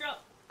drop, it, drop, drop,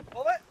 drop.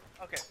 Pull it?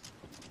 Okay.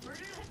 We're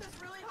gonna hit this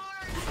really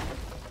hard.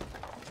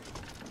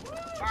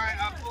 Alright,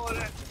 I'm pulling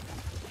it.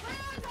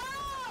 Land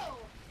ho!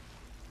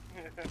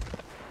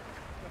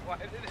 Why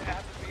did it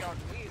have to be on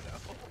me,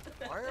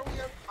 though? Why are we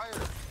on fire?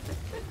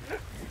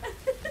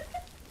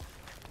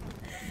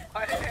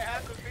 Why did it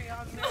have to be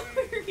on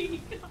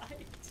me?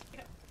 Sorry,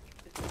 God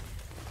damn.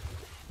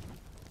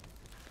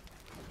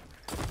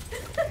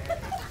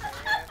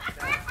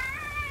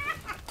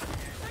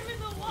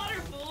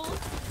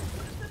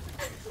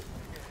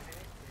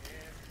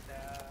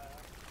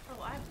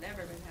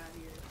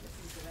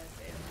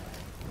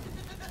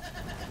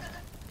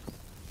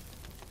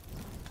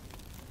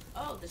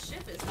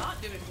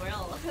 doing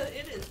well.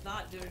 It is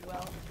not doing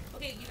well.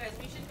 Okay, you guys,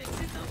 we should fix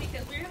it though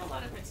because we have a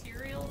lot of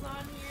materials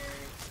on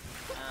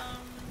here.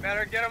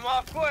 Better get them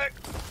off quick.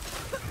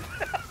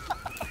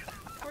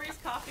 Corey's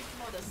coughing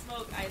from all the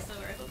smoke, ISO.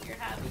 I hope you're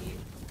happy.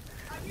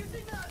 I'm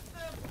using my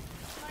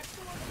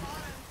tool at the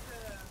bottom to...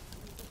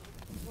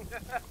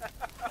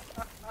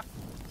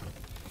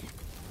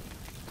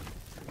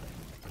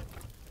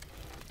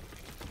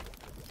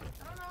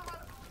 I don't know how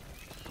to...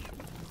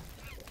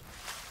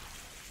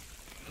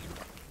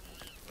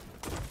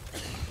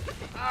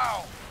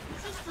 Ow!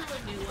 Just threw a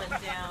new one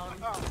down.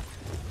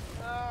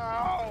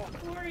 Oh.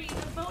 Corey,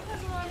 the boat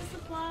has a lot of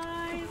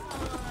supplies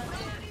on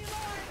it.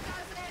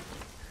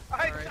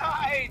 I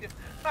died!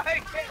 I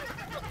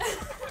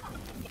can't.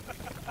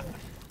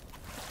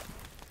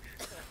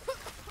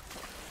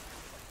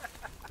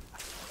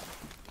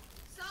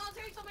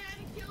 Solitary told me I had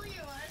to kill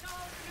you. I didn't know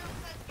I was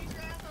going to get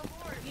your ass on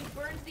board. You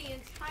burned the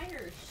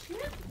entire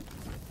ship?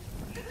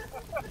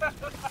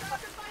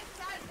 Sacrifices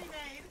had to be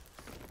made.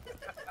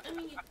 I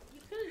mean,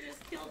 you could have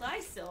just killed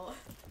ISO.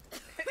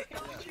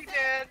 She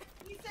did.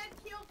 He said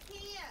kill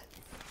Kenz.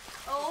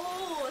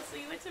 Oh, so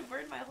you went to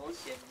burn my whole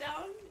ship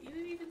down? You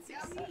didn't even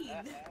succeed.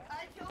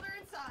 I killed her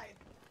inside.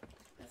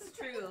 That's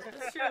true.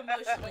 That's true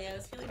emotionally. I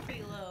was feeling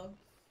pretty low.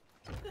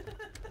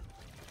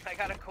 I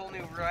got a cool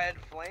new red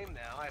flame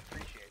now. I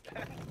appreciate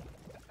that.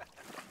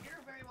 You're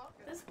very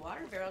welcome. This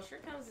water barrel sure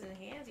comes in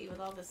handy with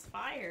all this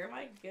fire.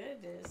 My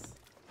goodness.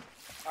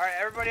 Alright,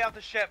 everybody off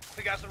the ship.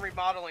 We got some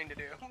remodeling to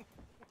do.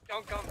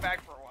 Don't come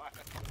back for a while.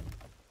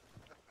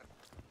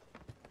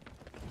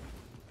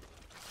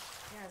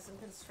 Yeah, some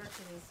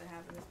construction needs to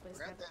happen. This place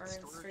Grab got that burned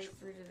storage. straight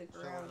through to the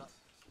Fill it ground. up.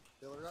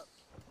 Fill it up.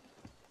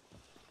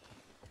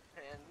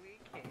 And we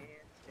can't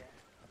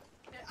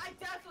stop. I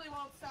definitely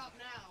won't stop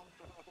now.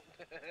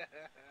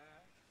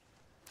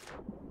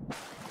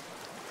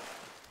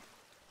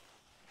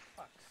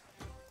 Fucks.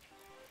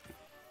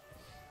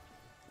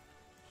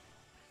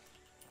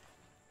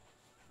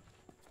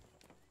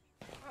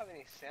 I don't have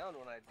any sound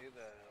when I do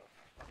the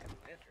fucking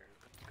lantern.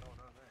 What's going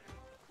on there?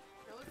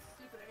 It looks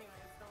stupid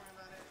anyways, don't worry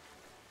about it.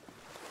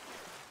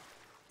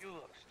 You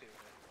look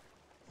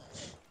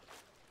stupid.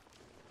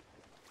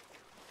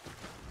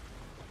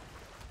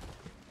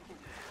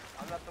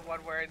 I'm not the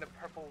one wearing the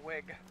purple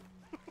wig.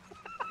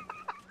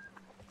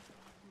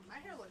 My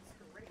hair looks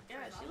great. Yeah,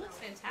 she looks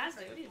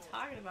fantastic. What are you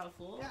talking about,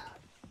 fool? Yeah.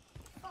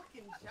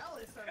 Fucking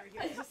jealous over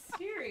I'm here.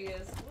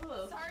 serious.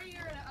 Whoa. Sorry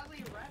you're an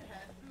ugly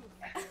redhead. Ooh.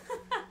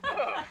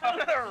 Oh, I'm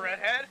not a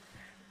redhead.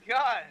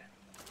 God.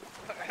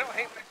 I don't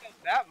hate myself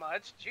that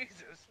much.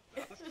 Jesus.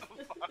 What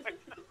the fuck?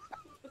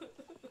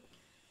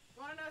 You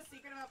wanna know a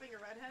secret about being a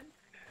redhead?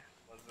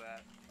 What's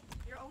that?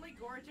 You're only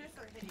gorgeous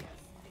or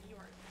hideous, and you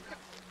are not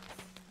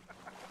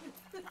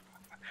gorgeous.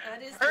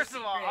 That is the First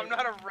of all, secret. I'm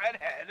not a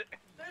redhead.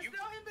 There's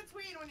no in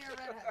between when you're a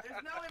redhead.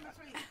 There's no in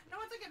between. No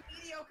one's like a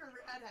mediocre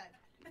redhead.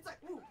 It's like,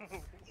 ooh,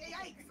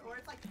 yikes, or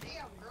it's like,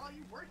 damn, girl,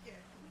 you work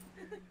it.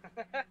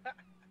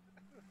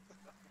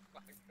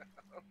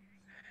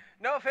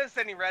 No offense to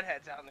any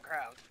redheads out in the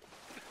crowd.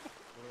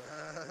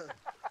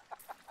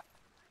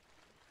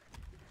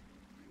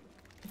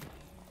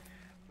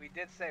 We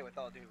did say with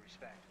all due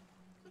respect.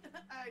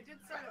 I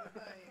did start it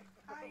with a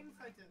kind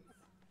sentence.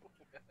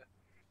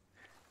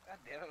 God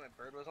damn it, my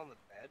bird was on the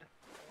bed.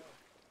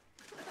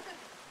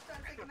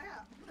 Trying to take a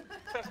nap.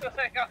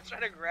 Like, I was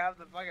trying to grab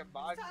the fucking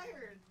box. He's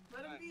tired.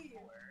 Let him be.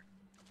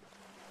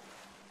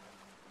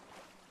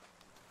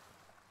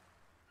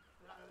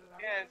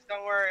 Kenz,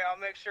 don't worry, I'll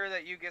make sure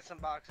that you get some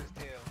boxes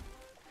too.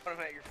 Put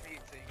them at your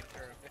feet so you can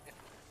turn them in.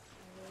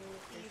 Oh,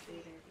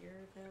 appreciate it.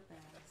 You're the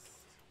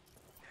best.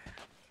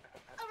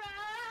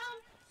 Around.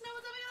 No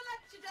one's ever gonna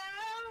let you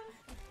down.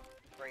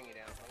 Bring you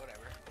down, but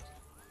whatever.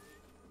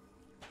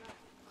 No,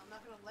 I'm not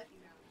gonna let you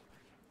down.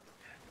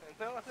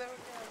 No one's ever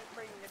gonna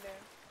bring you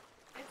down.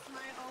 It's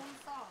my own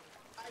song.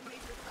 I made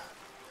this up.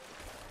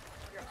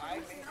 Your eye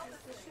made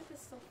The ship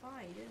is still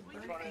fine. You didn't burn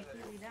Which one it is it?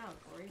 completely down,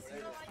 Corey, so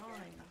You it's don't like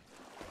fine.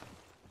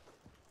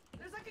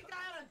 There's like a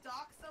guy on a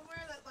dock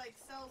somewhere that like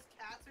sells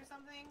cats or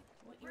something.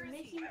 What, Where you're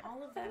is he? making all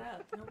of that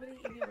up. Nobody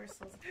anywhere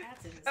sells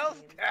cats in this Sells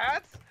game.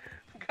 cats?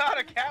 God,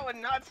 a cat would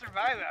not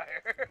survive out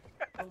here.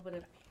 Oh, but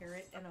a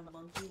parrot and a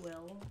monkey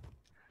will.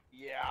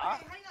 Yeah.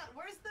 Okay, hang on.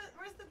 Where's the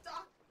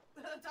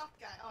dock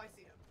guy? Oh, I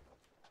see him.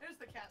 There's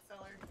the cat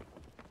seller.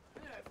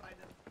 Where did I find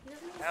him? He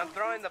doesn't even And I'm sell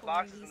throwing the cats, Corey.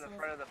 boxes He in the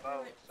sells front of the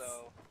boat, parrots.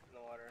 so in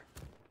the water.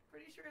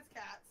 Pretty sure it's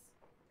cats.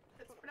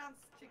 It's pronounced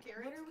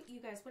chicarrot. What are we, you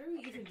guys? What are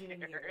we even doing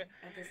here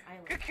at this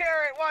island? Good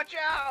carrot, watch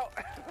out!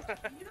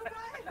 You know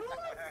what? Who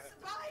wants to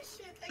buy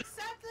shit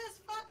except this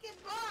fucking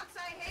box?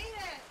 I hate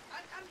it.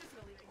 I'm just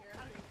gonna leave it here.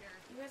 I don't even care.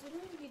 You guys, we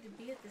don't even need to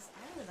be at this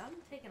island. I'm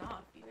taking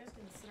off. You guys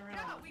can sit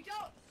around. No, we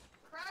don't.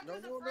 Craig No,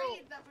 was no, no.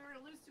 afraid that we were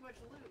gonna lose too much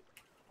loot.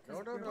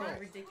 No, no, We're no.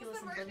 being ridiculous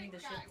Who's and the burning the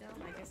merchant ship guy? down.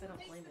 I guess I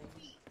don't Who blame takes him. the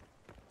heat?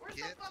 Where's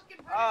Get- the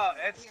fucking Oh,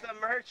 merchant it's here? the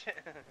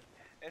merchant.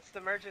 It's the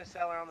merchant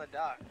seller on the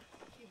dock.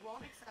 She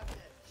won't accept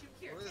it.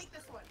 Here, What is- take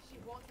this one. She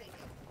won't take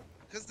it.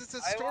 Because it's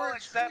a I will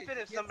storage accept crate.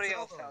 it if You can't somebody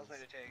sell else tells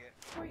me those. to take it.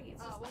 Corey, it's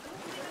just well, don't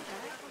give it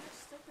back. How much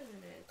stuff is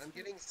in it?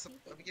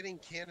 I'm getting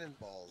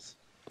cannonballs.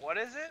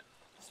 What is it?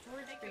 A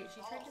storage crate.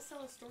 She tried to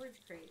sell a storage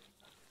crate.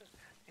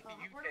 You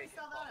where do we take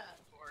sell it, that at?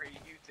 or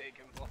you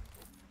take him. Well,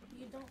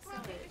 You don't Come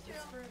on, sell it. Pikachu.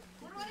 It's for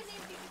What do I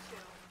name Pikachu?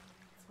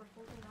 it's for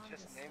holding on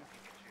just to name stuff.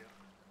 Pikachu.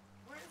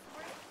 Where's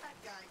that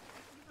guy?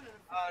 You put it in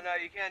a Oh no,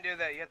 you can't do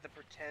that. You have to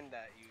pretend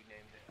that you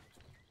named it.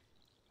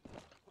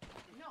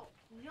 No.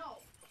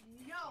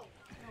 No,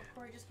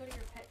 Corey, just go to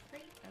your pet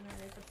crate, and then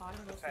at the bottom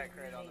The goes pet to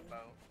crate on the rename.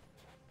 boat.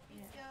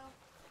 Yeah. Yo.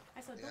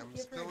 I said, Yeah, don't I'm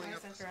give her filling advice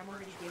up after the I'm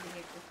already storage. giving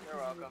it just because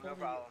You're welcome. No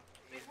problem.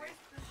 Wait, Easy. where's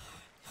this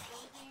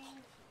building?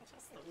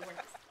 Just the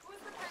worst.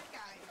 Who's the pet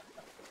guy?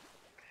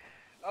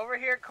 Over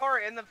here,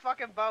 Corey, in the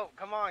fucking boat.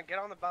 Come on, get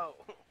on the boat.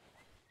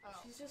 Oh,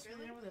 She's just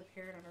really? running with a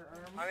parrot on her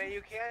arm. I mean,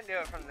 you can do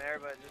it from there,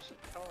 but just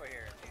come over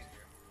here. It's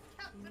easier.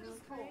 Captain You're is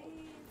cool.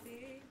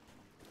 crazy.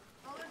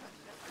 Oh, there's a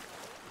ship.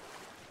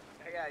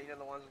 Yeah, you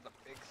know the ones with the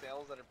big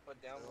sails that are put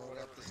down or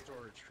Filling whatever. up the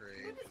storage Who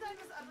crate. designed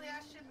this ugly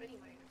ass ship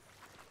anyways?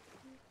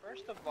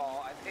 First of all,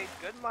 I paid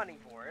good money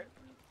for it.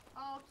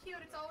 Oh, cute.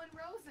 It's all in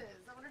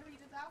roses. I wonder who you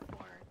did that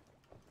for.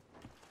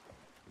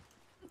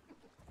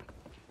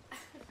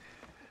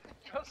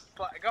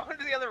 Go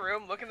into the other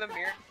room, look in the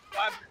mirror,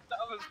 slap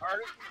yourself as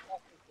hard as you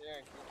fucking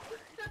can.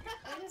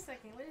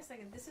 Wait a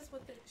second. This is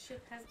what the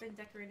ship has been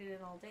decorated in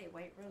all day.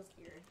 White rose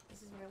gear.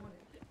 This is what I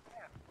wanted.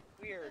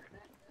 Weird.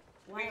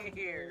 Wild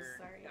Weird. rose,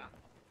 sorry. Yeah.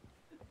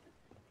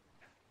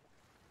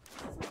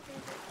 This is my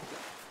favorite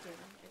skin.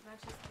 It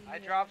matches the, I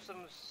dropped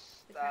some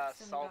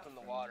capstone salt got in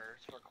the from- water.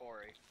 It's for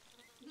Corey.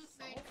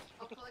 Thanks.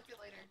 I'll collect it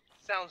later.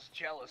 Sounds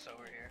jealous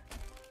over here.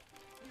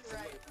 You're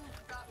right.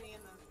 Got me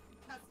in the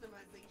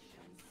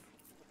customizations.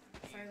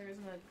 Sorry, there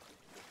isn't a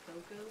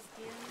doggo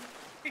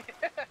skin.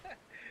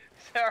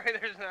 Sorry,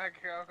 there's not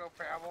Cocoa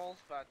Pebbles,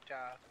 but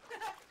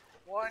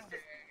one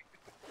day.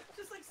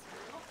 Just like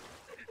Squirrel.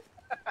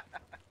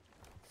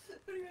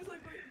 What do you guys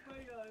like my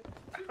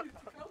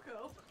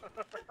Coco?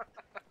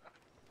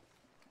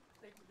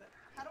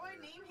 How do I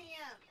name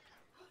him?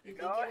 You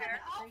Go can get ahead.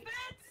 a crate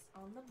Outfits!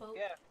 on the boat.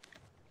 Yeah,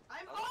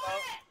 I'm On on the boat.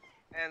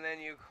 it! and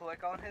then you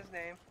click on his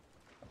name.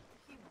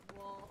 He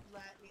won't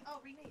let me. Oh,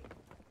 rename.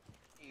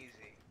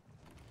 Easy.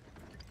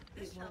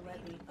 It won't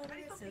let me. Oh, How do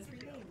you it spell says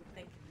Pikachu? rename.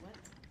 Like, what?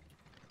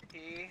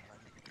 P.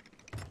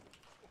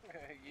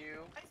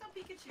 U. I saw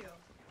Pikachu.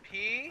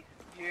 P.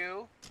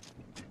 U.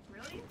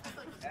 Really? I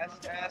thought it S.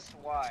 was S.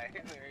 Y.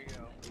 There you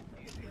go.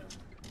 Easy. Pikachu.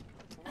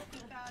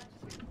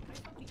 I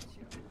saw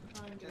Pikachu.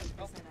 100% Just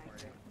spell it for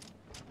accurate.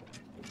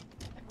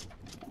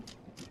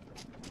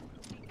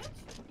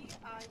 Pikachu.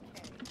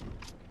 P-I-K.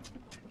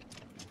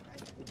 I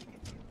said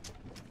Pikachu.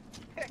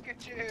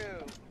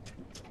 Pikachu.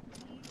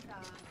 Pika.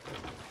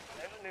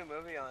 There's a new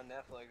movie on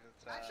Netflix.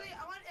 It's Actually,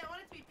 I want it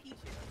to be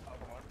Pichu.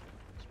 Pokemon.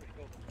 It's pretty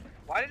cool.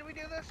 Why did we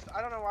do this?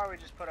 I don't know why we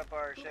just put up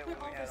our Who shit put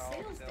when we all had the all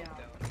sails the sails down?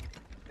 down.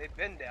 They've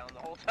been down the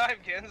whole time,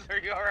 Kenz. Are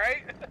you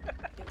alright?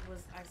 It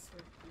was, I swear,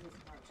 it was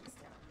not just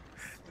down. I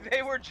swear.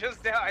 They were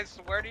just down. I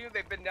swear to you,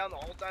 they've been down the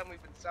whole time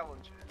we've been selling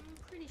shit. I'm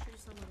pretty sure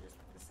someone just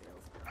put the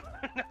sails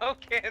down. No,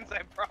 Kenz,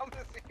 I promise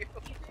you.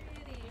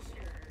 Pretty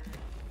sure.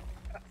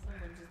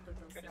 Someone just put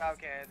those Good sails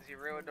job, Kenz. You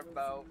ruined the It was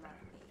boat. not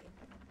me.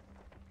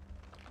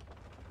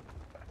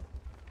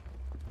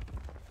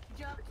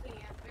 Jump can.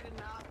 I did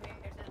not pay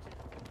attention.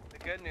 The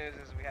good news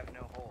is we have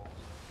no holes.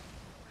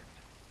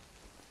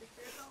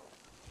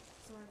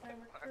 So if I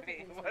work I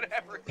mean, perfectly,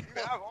 whatever. it's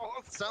You have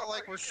holes. It's not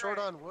like we're short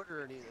on wood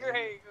or anything.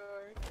 Great,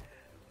 Corey.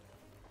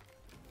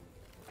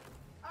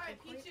 Alright,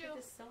 Corey Pichu.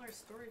 tried to sell our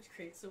storage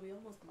crate, so we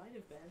almost might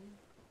have been.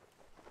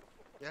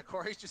 Yeah,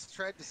 Corey just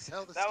tried to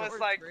sell the That storage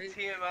was like crate.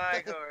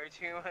 TMI, Corey.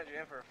 Too much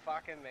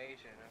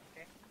information,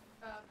 okay?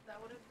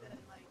 That would have been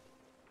like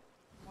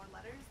more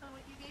letters than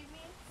what you gave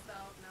me, so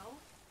no.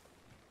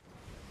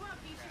 Come on,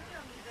 Pichu, you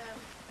don't need them.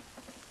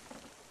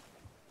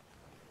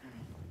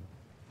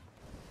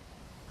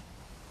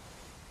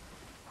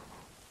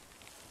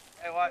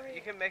 Hey, what?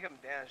 You can make them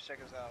dance. Check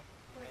us out.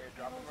 Corey, Here, it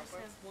drop all them real just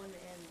quick. has one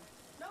end.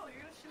 No, you're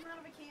gonna shoot him out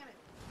of a cannon.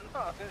 No,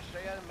 I'm gonna show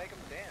you how to make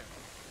them dance.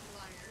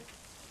 Liar.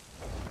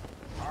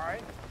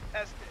 Alright?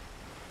 Test it.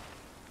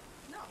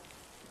 No.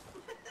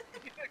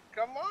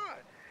 Come on.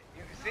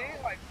 You see?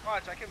 Like,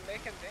 watch, I can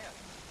make him dance.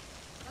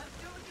 Let's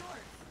do it with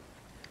yours.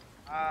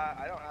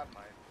 I don't have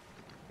mine.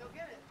 Go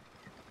get it.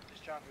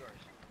 Just drop yours.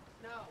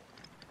 No.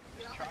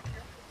 Get Just off drop my-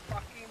 your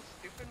fucking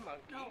stupid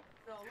monkey. No,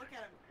 look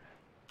at him.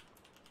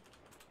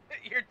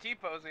 You're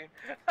T-posing.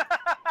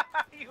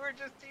 You were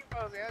just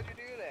T-posing. How'd you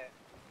do that?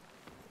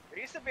 There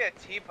used to be a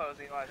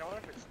T-posing. Watch, I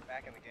wonder if it's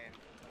back in the game.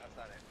 That's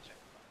not it. Check.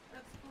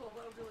 That's cool.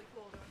 That was really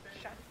cool.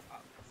 Shut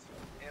up.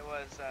 It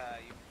was,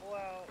 you pull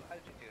out. How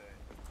did you do it?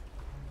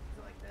 Is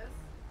it like this?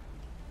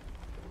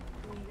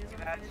 When you guys You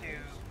wanna had find a to.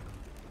 fish?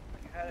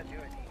 You had to do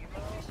an Big emo.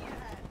 fishy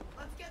ahead.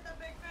 Let's get the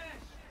big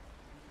fish.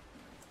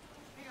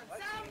 Hang on. What?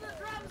 Sound the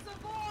drums of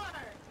war.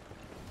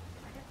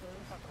 I got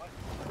those. Fuck, what?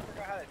 I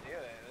forgot how to do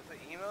it. It was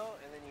an emo,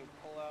 and then you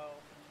pull out.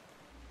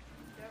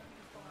 Yep, you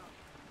just pull out.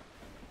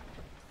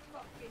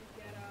 Fucking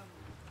get him.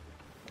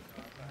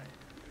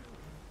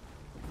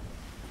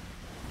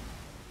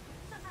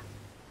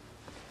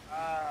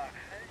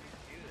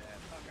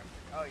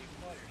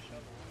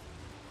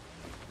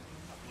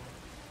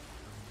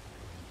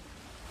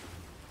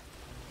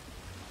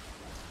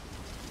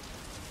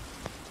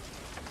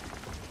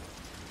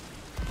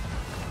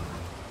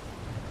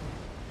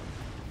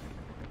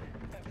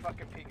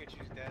 fucking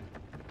Pikachu's dead.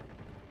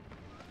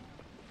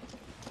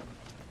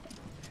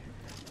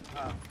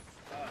 We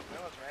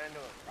almost ran into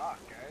a rock,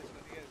 guys.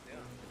 What are you guys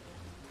doing?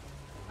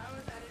 I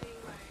was editing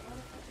my.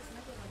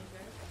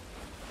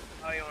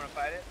 Oh, you want to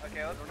fight it?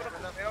 Okay, let's We put don't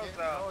up have the enough. sails,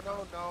 though.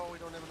 No, we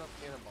don't have enough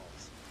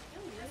cannonballs.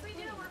 Yes, we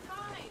do. We're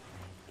fine.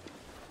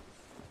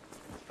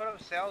 Let's put up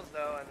sails,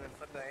 though, and then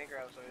put the anchor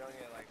up so we don't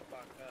get, like,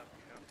 fucked up,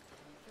 you know?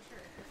 For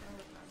sure. That's all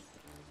it's on.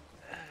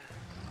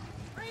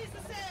 Raise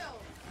the sails.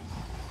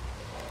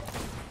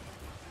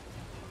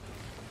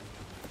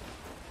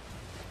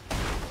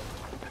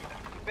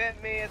 You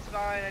bit me, it's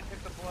fine. I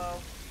took the blow.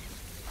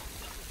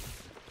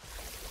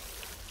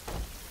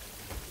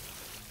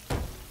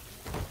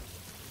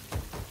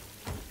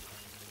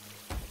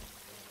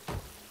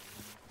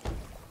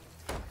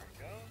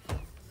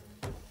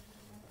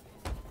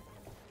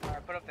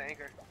 Put up the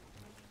anchor.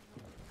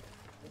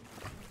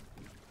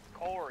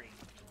 Corey.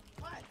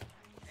 What?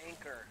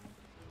 Anchor.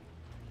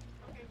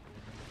 Okay.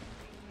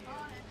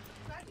 On it.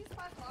 Glad you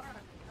splashed water on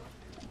it.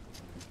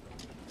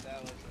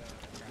 That was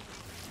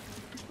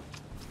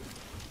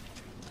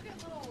Look at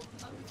little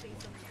ugly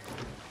face over here.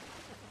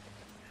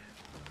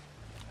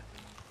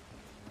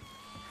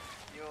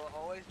 You will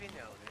always be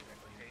known as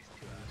ugly face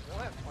to us. We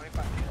only have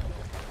 25 minutes.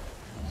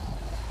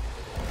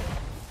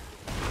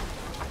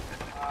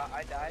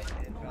 I died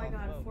and Oh fell my off the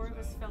god, boat, 4 of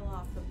us so- fell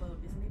off the boat.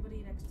 Is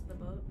anybody next to the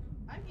boat?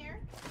 I'm here.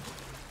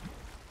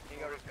 Can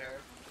you go repair?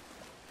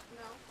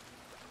 No.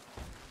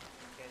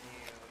 Can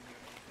you do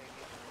anything?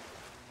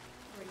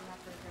 Or you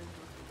have to return the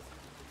boat?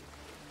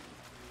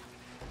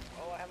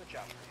 Oh, I have a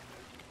job for you.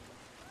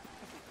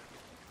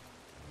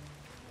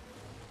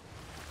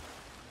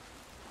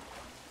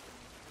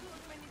 Ooh,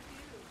 what do I need to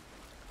do?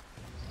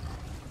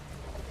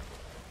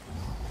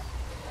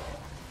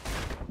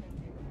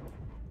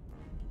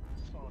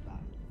 Slow down.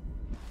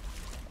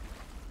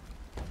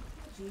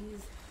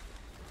 Jeez.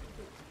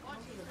 Watch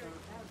Onto you the first.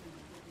 boat. That would be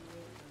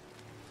great.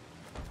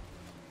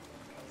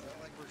 It's not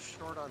like we're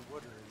short on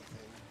wood or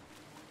anything.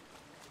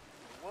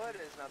 Wood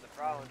is not the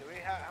problem. Do we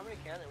have how many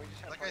cannons? We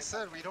just have Like I 25.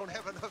 said, we don't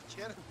have enough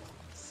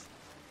cannonballs.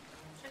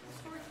 Check the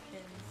storage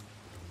bins.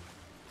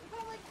 We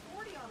got like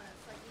 40 on us.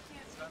 Like, we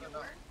can't not make it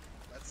enough. work.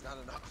 That's not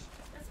enough.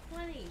 That's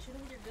plenty. Shoot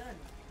him with your gun.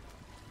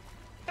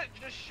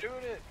 Just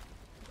shoot it.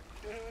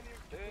 Shoot it with your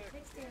It dick.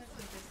 takes damage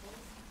from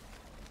pistols.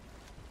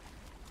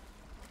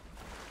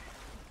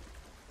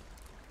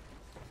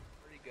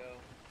 Where'd he go?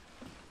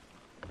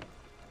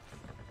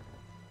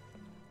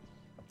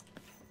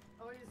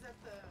 Oh, is that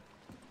the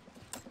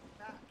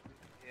back?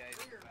 Yeah, he's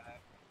Weird. back.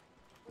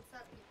 What's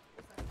that?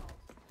 What's that called?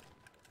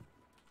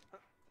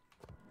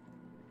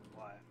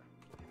 What?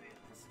 What do you mean?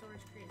 The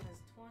storage crate has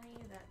 20.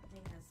 That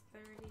thing has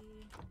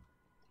 30.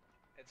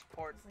 It's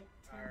port. It's like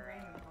 10 Or,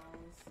 random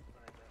balls.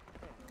 what is it?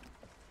 I don't know.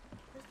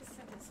 Where's the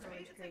second Right?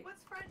 storage It's crate? like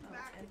what's front and Oh,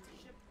 back it's in empty.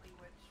 ship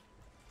language?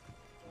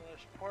 Well,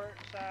 there's port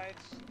side,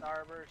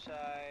 starboard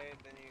side,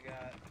 then you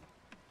got.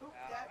 Oh, I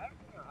that. don't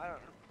know. I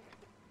don't know.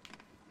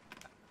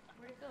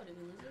 Where'd it go? Did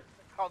we lose it?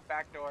 It's called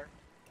backdoor.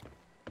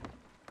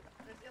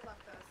 It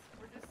left us.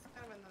 We're just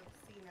kind of in the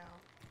sea now.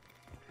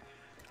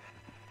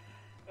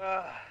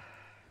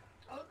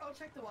 Oh,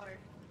 check the water.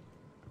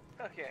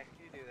 Okay,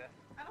 you do that.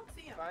 I don't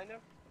see him. Find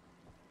him?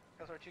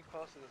 Because we're too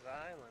close to this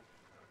island.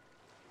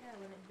 Yeah,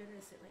 when it bit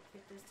us, it like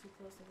kicked us too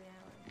close to the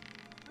island.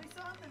 We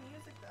still have the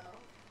music though.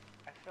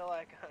 I feel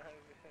like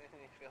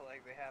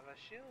they have a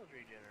shield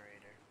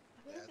regenerator.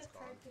 I feel Yeah, like it's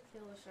I've tried to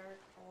kill a shark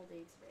all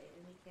day today,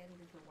 and we can't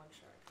even kill one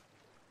shark.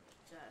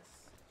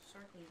 Just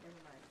shark meat,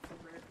 never mind. It's a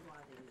rare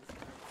commodity.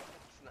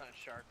 It's not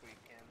Shark Week,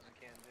 Kenz. We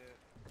can't do it.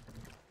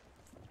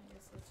 I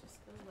guess let's just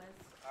go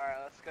west.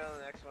 Alright, let's go to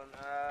the next one.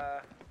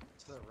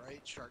 To the right,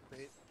 shark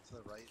bait. To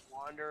the right.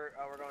 Wander.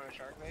 Oh, we're going to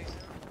Shark Bait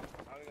now?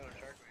 How are we going to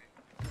Shark Bait?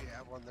 We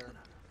have one there.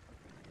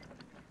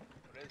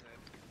 What is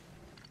it?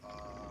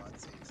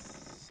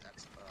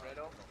 It's a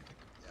Riddle?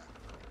 Yeah.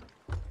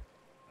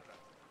 Okay.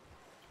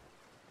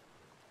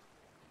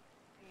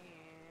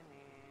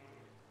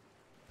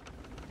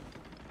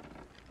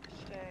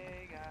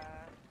 Stay,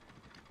 guy.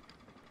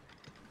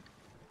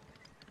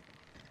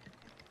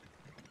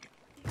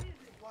 You need to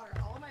drink water.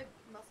 All of my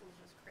muscles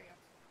just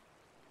cramped.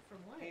 From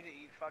what? I need to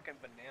eat fucking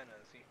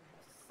bananas.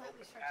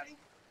 Slightly stretching.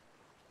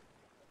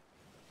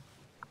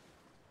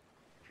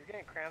 If you're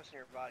getting cramps in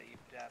your body,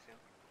 eat potassium.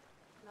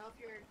 No, if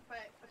you're,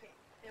 but okay,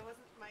 it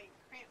wasn't my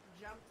cramp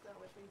jumped though,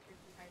 which means you're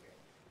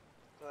dehydrated.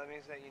 So that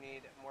means that you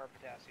need more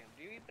potassium.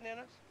 Do you eat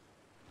bananas?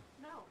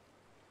 No.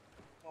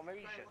 Well,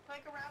 maybe Do you I should. look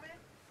like a rabbit?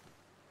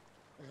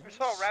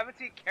 First of all,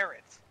 rabbits eat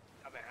carrots.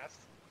 Dumbass.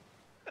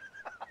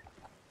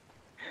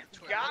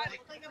 Do I God. Do I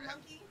look like a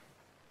monkey?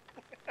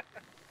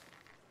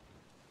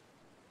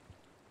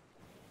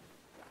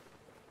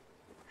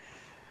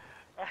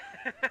 Do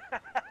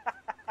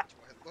I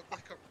look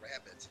like a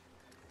rabbit?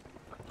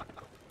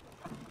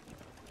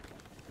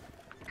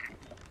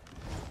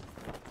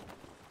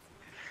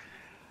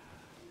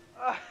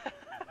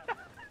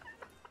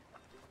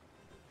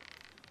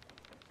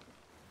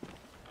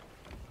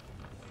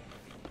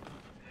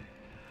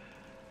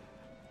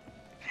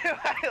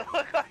 I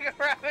look like a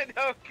rabbit?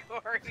 No,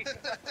 Corey.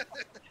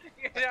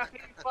 You don't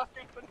need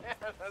fucking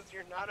bananas.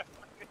 You're not a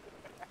fucking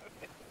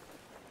rabbit.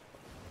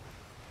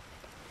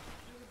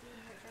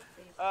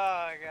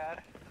 Oh my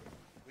god.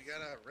 We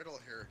got a riddle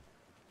here.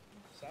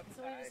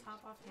 Somebody just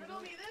hop off the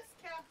Riddle me this,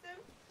 Captain.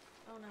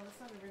 Oh no, it's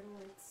not a riddle,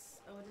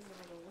 it's... Oh, it is a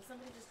riddle. Will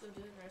somebody just go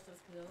do it and the rest of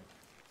us can go?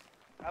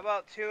 How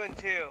about 2 and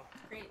 2?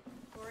 Great.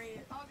 Corey,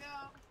 I'll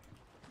go.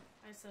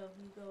 ISO,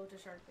 you go to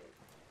Shark Bait.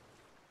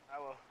 I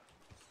will.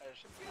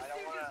 Two I don't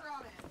Stooges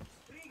wanna... ramen.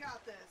 We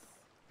got this.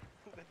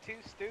 The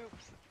 2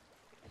 stoops.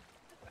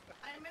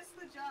 I missed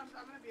the jump.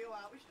 I'm gonna be a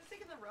while. We should have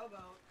taken the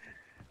rowboat.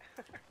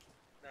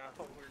 No,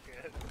 we're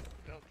good.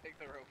 Don't take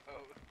the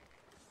rowboat.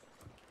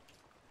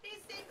 Hey,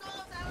 Steve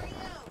Gold, how are you?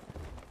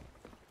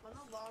 On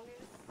the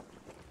longest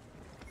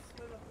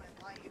swim of my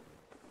life.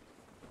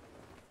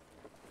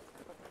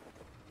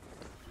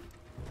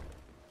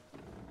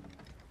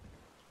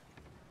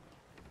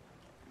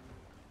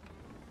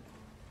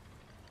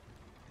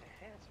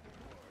 Enhanced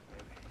reward,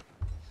 maybe.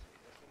 Let's see,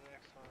 what's the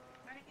next one?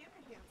 I am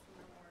a handsome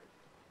reward.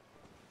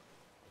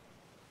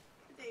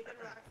 Today been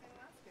relaxing,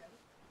 that's good.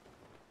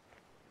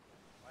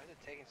 Why is it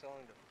taking so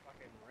long to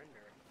fucking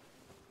render?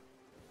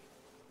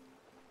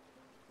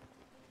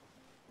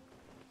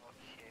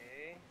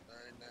 Okay.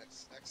 Alright,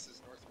 next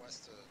is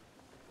northwest to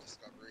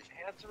Discovery.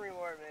 Handsome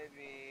reward may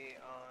be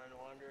on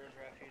Wanderer's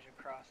Refuge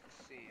across the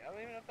sea. I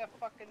don't even know what that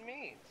fucking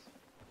means.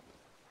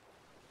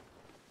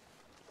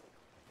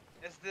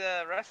 Is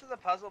the rest of the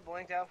puzzle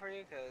blinked out for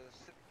you?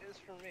 Because it is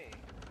for me.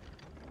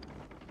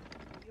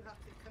 You have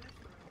to finish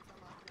the room to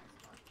unlock the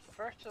next one.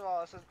 First of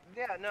all, this is...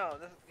 Yeah, no.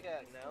 This,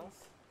 yeah, no.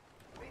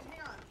 Wait,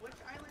 hang on. Which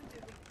island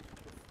did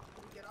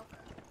we get off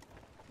at?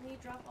 Can we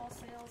drop all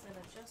sails and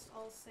adjust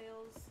all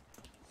sails?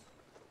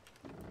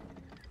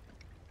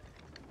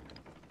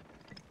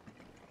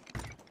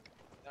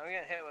 I'm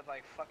getting hit with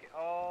like fucking...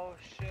 Oh,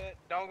 shit.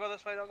 Don't go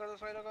this way, don't go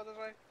this way, don't go this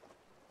way.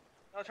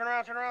 No, turn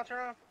around, turn around, turn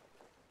around.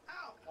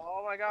 Ow!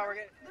 Oh my god, we're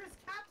getting... There's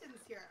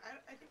captains here.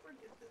 I think we're...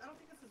 I don't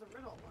think this is a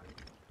riddle one.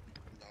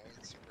 No,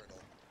 it's a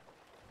riddle.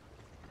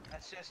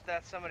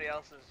 That's somebody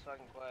else's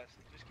fucking quest.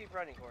 Just keep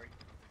running, Corey.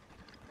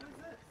 What is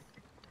this?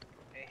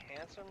 A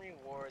handsome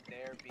reward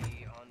there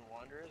be on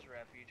Wanderer's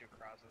Refuge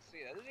across the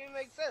sea. That doesn't even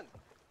make sense.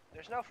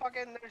 There's no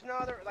fucking... There's no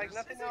other... Like,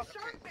 nothing This else... is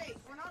Shark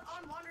Bait. We're not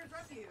on Wanderer's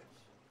Refuge.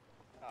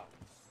 Oh.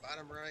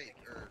 Bottom right,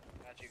 or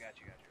Got you. at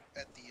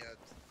the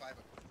 5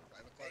 o'clock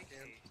Make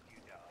end. haste, you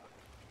dog.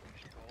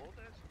 There's gold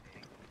as a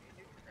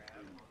painted crab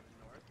on the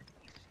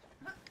northeast.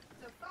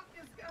 The fuck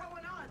is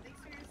going on?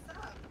 Thanks for your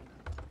sub.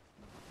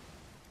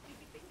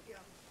 Thank you.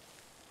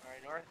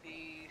 Alright,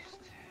 northeast.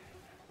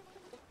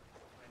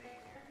 I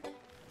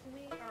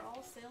need here. Are all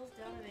sails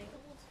down and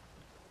angled?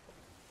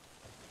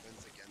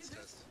 Wind's against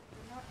us.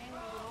 They're not angled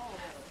at all,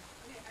 though.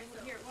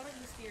 Okay, Here, why don't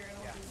you steer and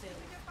I'll do we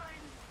sailing? can find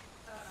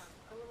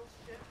a little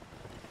ship.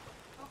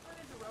 Hopefully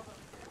there's a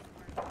rowboat there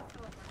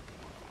somewhere.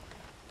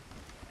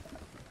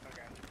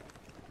 Okay.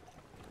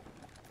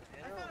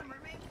 I found a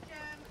mermaid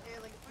gem and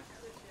like a bunch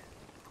of other shit.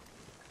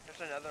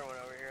 There's another one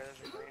over here.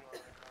 There's a green one.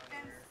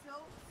 And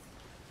silks.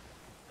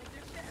 Like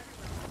there's shit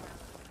everywhere.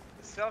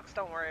 The silks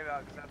don't worry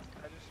about because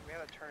we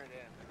have to turn it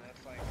in, and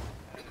that's like.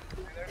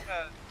 There's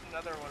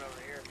another one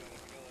over here. If you want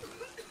to kill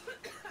it.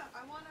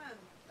 I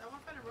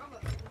wanna find a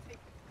rowboat so we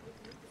can move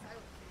this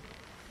island.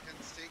 And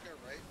Stega,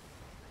 right?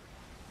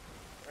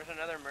 There's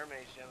another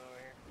mermaid gem over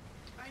here.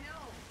 I know.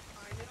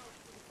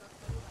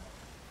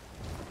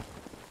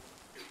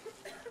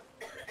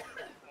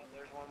 Oh,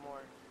 there's one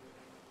more.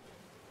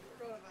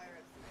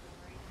 Coronavirus,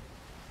 right?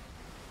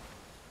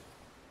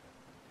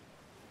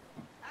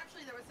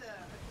 Actually, there was a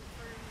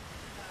confirmed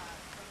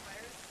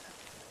coronavirus at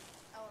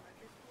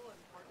elementary school in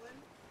Portland.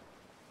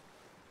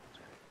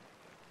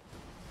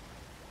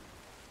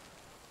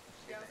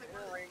 Yeah, it was like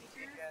one of the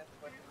teachers,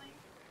 apparently.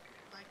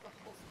 Like the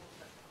whole school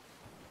shut down.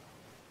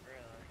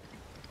 Really?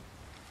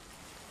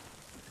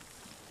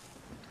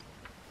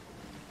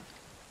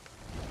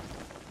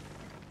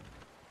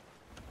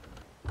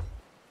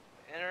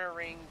 Inner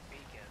ring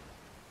beacon.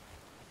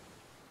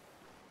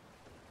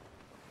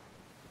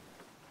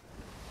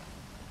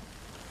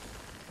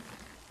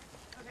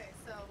 Okay,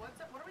 so what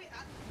are we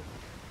at?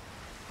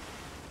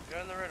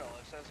 During the riddle,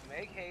 it says,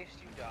 "Make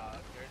haste, you dog.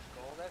 There's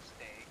gold at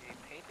stake. A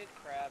painted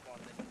crab on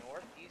the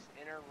northeast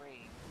inner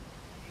ring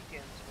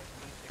beacons with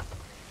music."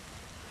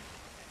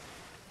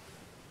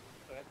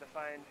 So I have to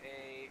find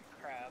a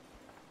crab.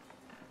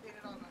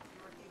 Painted on the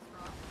northeast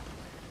rock.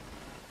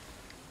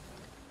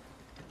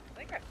 I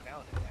think I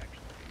found it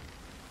actually.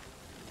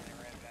 And I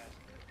ran past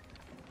it.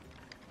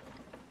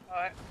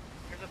 Oh,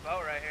 there's a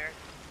boat right here.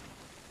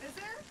 Is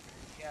there?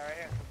 Yeah, right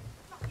here.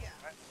 Fuck yeah.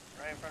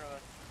 Right in front of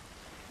us.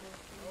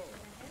 Oh.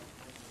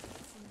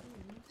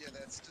 Yeah,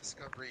 that's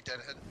Discovery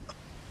Deadhead.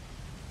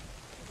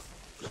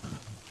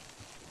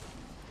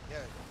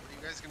 Yeah, what are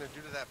you guys gonna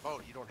do to that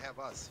boat? You don't have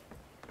us.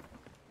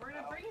 We're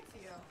gonna bring it to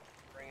you.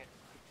 Bring it.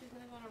 She's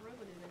gonna go on a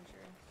rowboat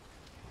adventure.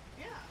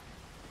 Yeah.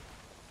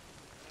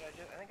 I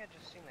think I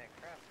just seen that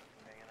crab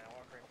thing and I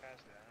walked right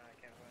past it. I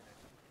can't find it.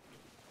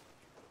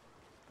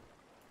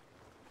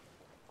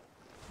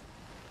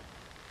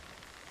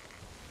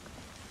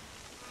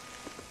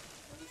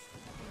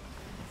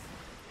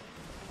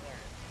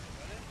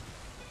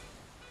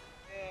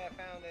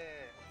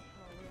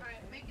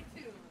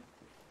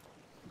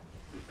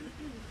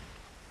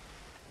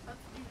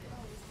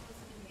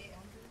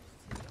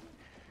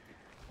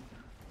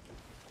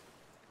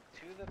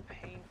 the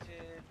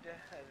painted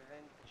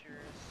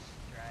adventurous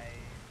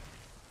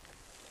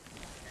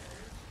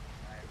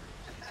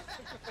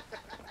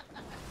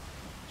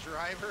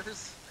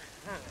Drivers?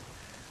 On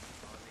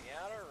the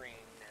outer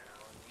ring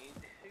now, need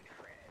to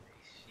tread a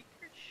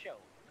secret show.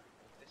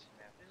 This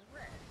map is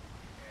red.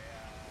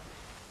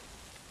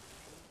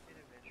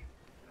 Painted adventure.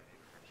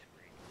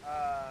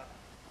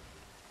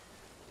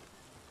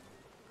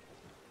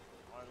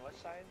 On what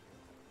side?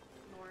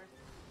 North.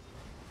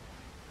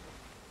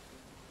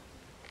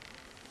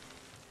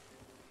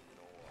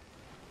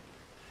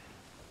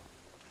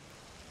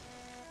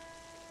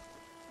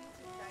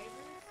 Painted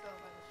divers, so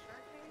by the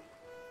shark maybe?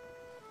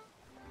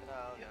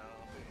 No,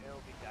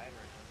 it'll be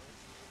divers.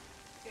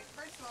 Okay,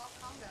 first of all,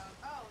 calm down.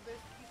 Oh,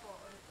 there's people.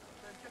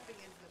 They're jumping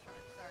into the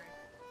shark, sorry.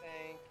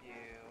 Thank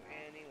you.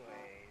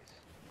 Anyways,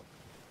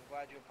 I'm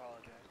glad you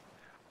apologized.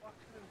 Walk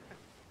to the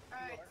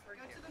Alright,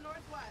 go to the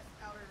northwest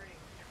outer ring.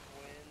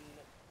 twin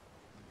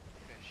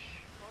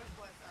fish.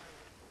 Northwest outer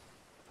ring.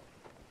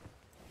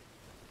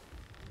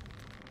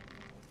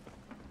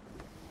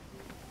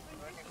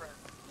 Looking for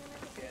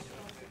Yeah,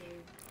 twin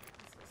fish.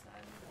 That's so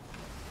sad.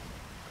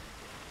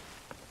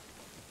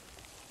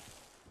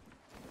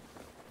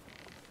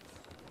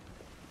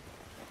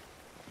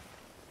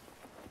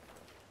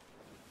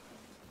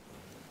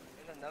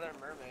 There's another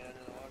mermaid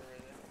under the water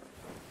right there.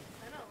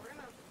 I know, we're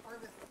gonna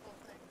harvest this whole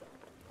thing.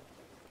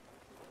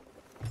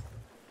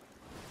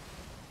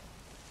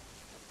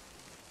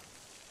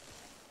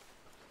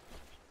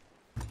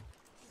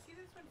 You see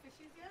this one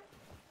fishies yet?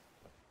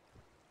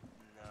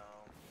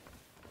 No.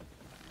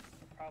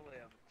 Probably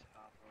up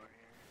top over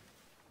here.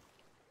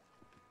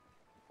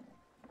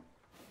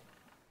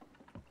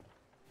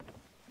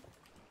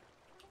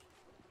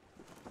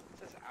 It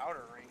says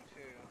outer ring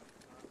too.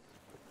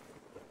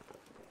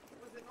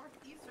 Was it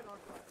northeast or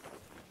northwest?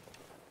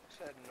 It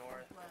said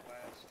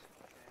northwest.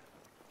 Yeah.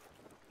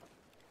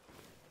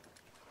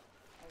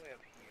 Probably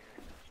up here.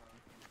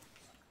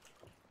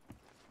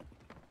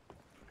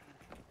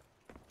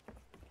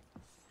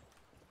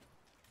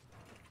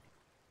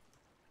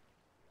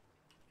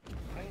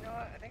 Oh, you know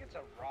what? I think it's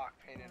a rock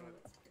painted Oh, with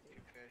that's pretty.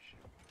 two fish.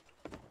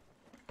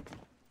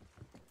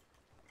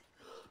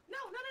 No,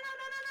 no, no, no,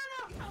 no, no, no,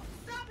 no! No,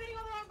 stop hitting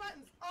all the wrong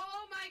buttons!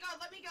 Oh my god,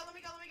 let me go, let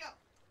me go, let me go!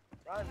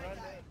 Run, Oh my run,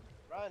 God. man.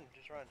 Run,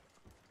 just run.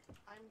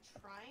 I'm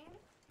trying.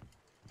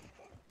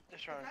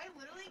 Just The run. guy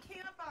literally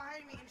came up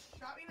behind me and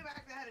shot me in the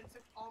back of the head and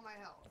took all my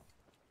health.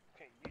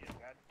 Okay, you just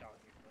got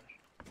donkey flesh.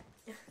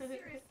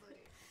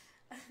 Seriously.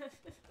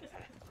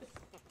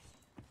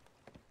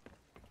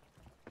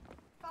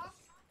 Fuck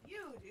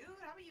you, dude.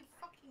 How about you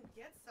fucking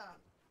get some?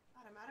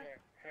 God, I'm out of...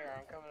 Here,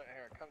 I'm coming.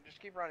 Here, come.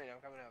 Just keep running. I'm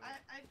coming over.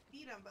 I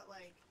beat him, but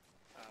like,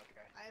 Oh,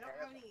 okay. I don't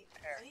Here, have any...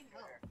 Here, I need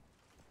help.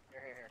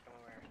 Here, come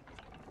over here.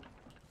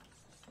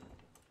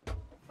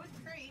 Foot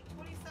crate,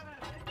 27 out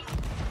of 50.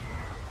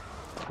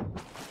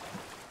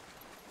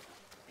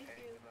 Thank Okay,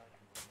 you. goodbye.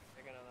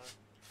 Take another one.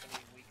 I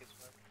need weak as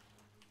fuck.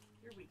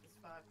 You're weak as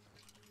fuck.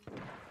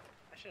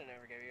 I should have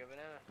never gave you a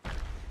banana.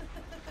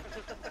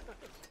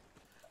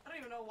 I don't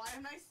even know why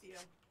I'm nice to you.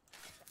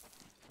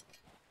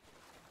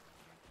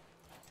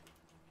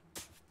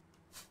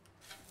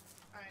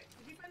 Alright,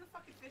 did you find the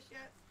fucking fish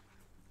yet?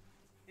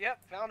 Yep,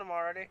 found him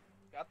already.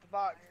 Got the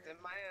box. It's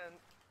in my hand.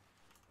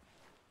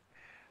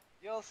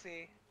 You'll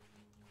see.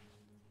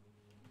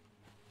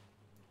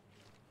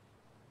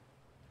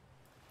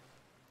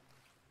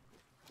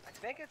 I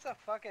think it's a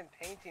fucking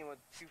painting with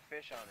two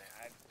fish on it.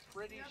 I'm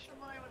pretty That's sure.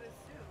 the one I would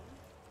assume.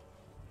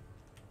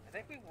 I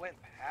think we went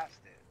past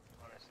it,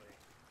 honestly.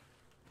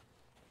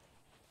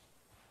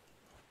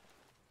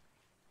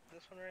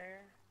 This one right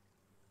here?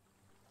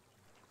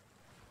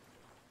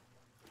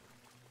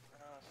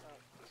 No, it's not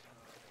this one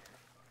over here.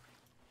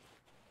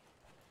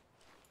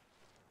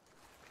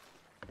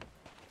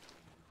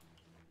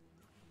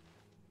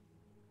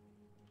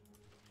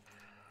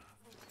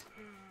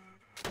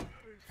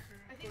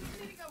 I think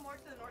we need to go more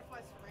to the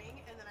northwest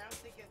ring, and then I don't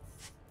think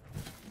it's...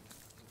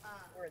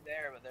 We're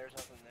there, but there's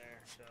nothing there.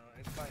 So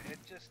it's like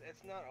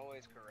it's not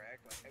always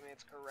correct. Like, I mean,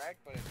 it's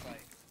correct, but it's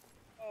like,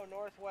 oh,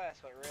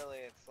 northwest, but really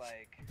it's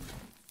like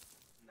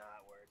not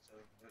where it's.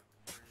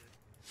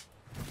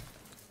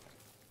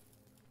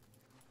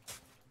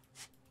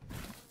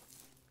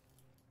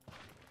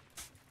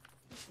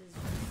 This is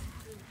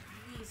the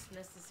least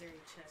necessary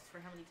chest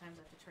for how many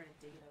times I have to try to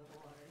dig it out of the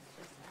water. It's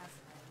just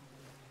asinine.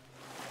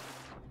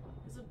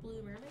 There's a blue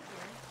mermaid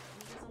here.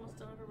 You guys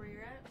almost done over where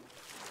you're at?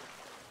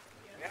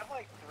 We have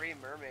like 3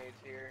 mermaids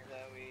here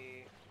that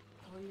we.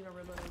 Oh, you gonna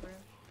run over?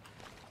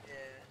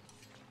 Yeah.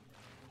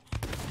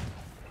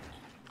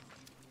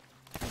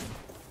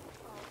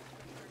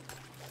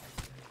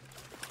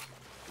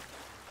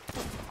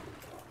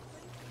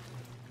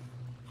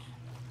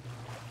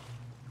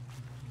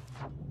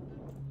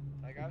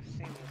 Like I've seen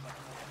this like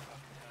a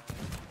fucking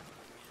time.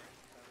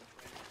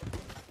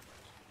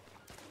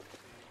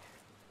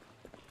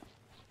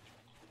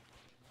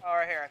 Oh,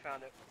 right here, I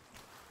found it.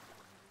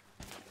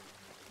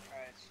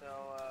 Alright, so,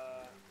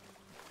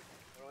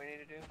 what do we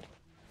need to do?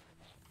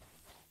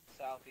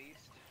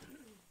 Southeast.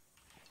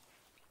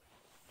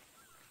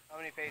 How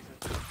many paces?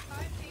 5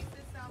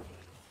 paces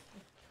southeast.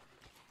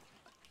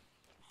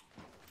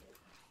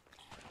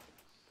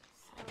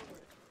 So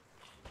worth it.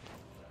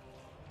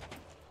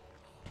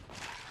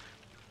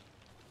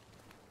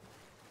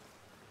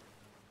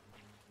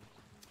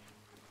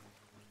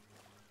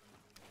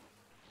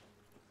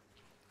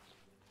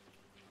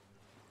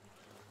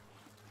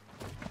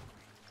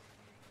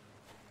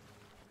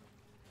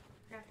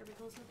 Craft, are we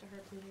close enough to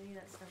harpoon any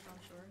that stuff on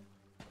shore?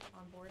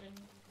 On board and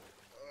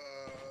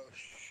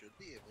Should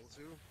be able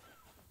to.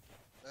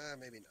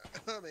 Maybe not.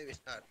 Maybe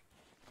not.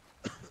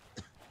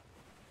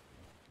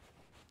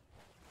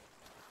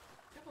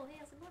 Triple, hey,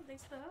 how's it going?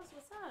 Thanks for the host.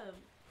 What's up?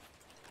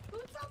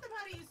 Who taught them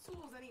how to use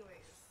tools,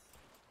 anyways?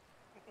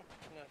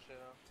 No shit.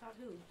 Taught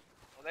who?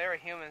 Well, they were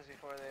humans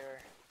before they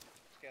were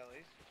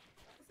skellies.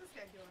 What's this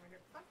guy doing over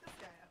here? Fuck this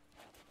guy up.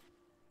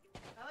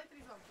 I like that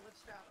he's all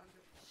glitched out on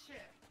this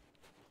shit.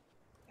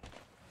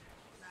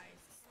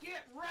 Nice.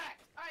 Get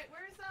wrecked! Alright,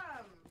 where's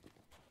our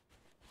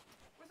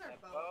That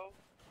boat? bow?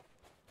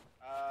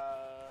 Wait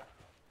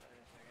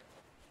a second.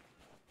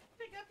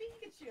 Pick up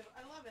Pikachu.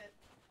 I love it.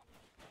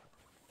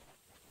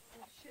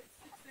 Oh shit,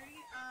 6:30?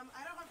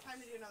 I don't have time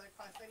to do another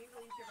quest. I need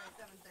to leave here by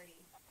 7:30.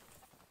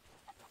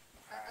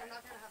 I'm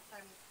not gonna have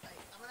time,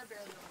 like, I'm gonna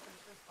barely be able to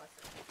finish this quest.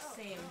 Oh,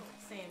 Same,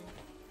 no. same.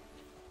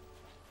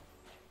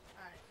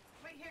 Alright.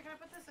 Wait, here, can I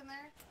put this in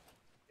there?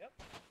 Yep,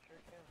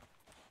 sure can.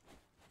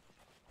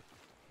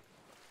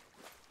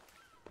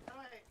 How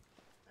do I...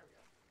 There we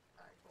go.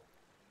 Alright, cool.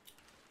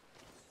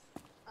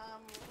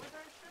 Where's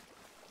our ship?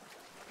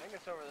 I think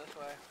it's over this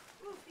way.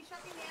 Ooh, he shot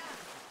me in the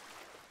ass.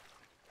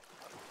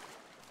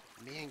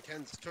 Me and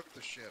Kenz took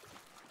the ship.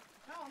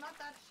 No, not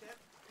that ship.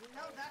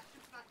 No, that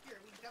ship's not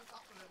here. We jumped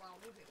off of it while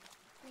moving.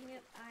 Dang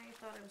it, I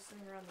thought I was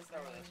sitting around this It's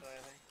over island. this way,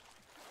 I think.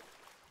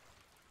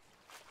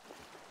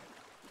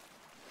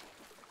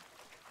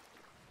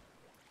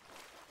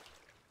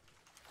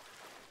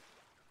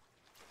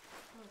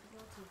 Oh, it's a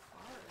little too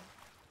far.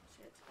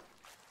 Shit.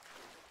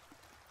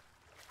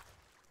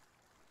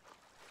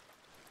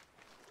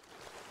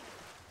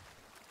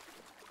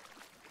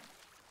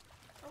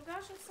 Oh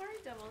gosh, I'm sorry,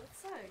 Devil. It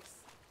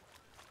sucks.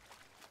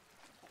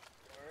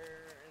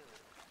 Where is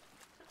it?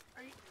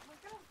 Are you...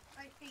 Look out.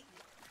 I hate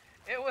you.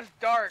 It was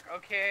dark,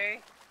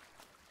 okay?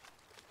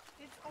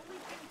 It's only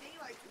been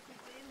daylight since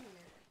we've been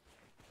here.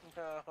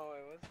 No,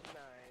 it was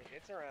night.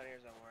 It's around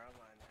here somewhere. I'll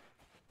find it.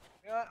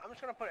 You know what? I'm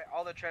just gonna put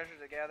all the treasure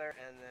together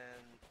and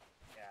then,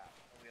 yeah,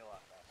 it'll be a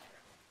lot better.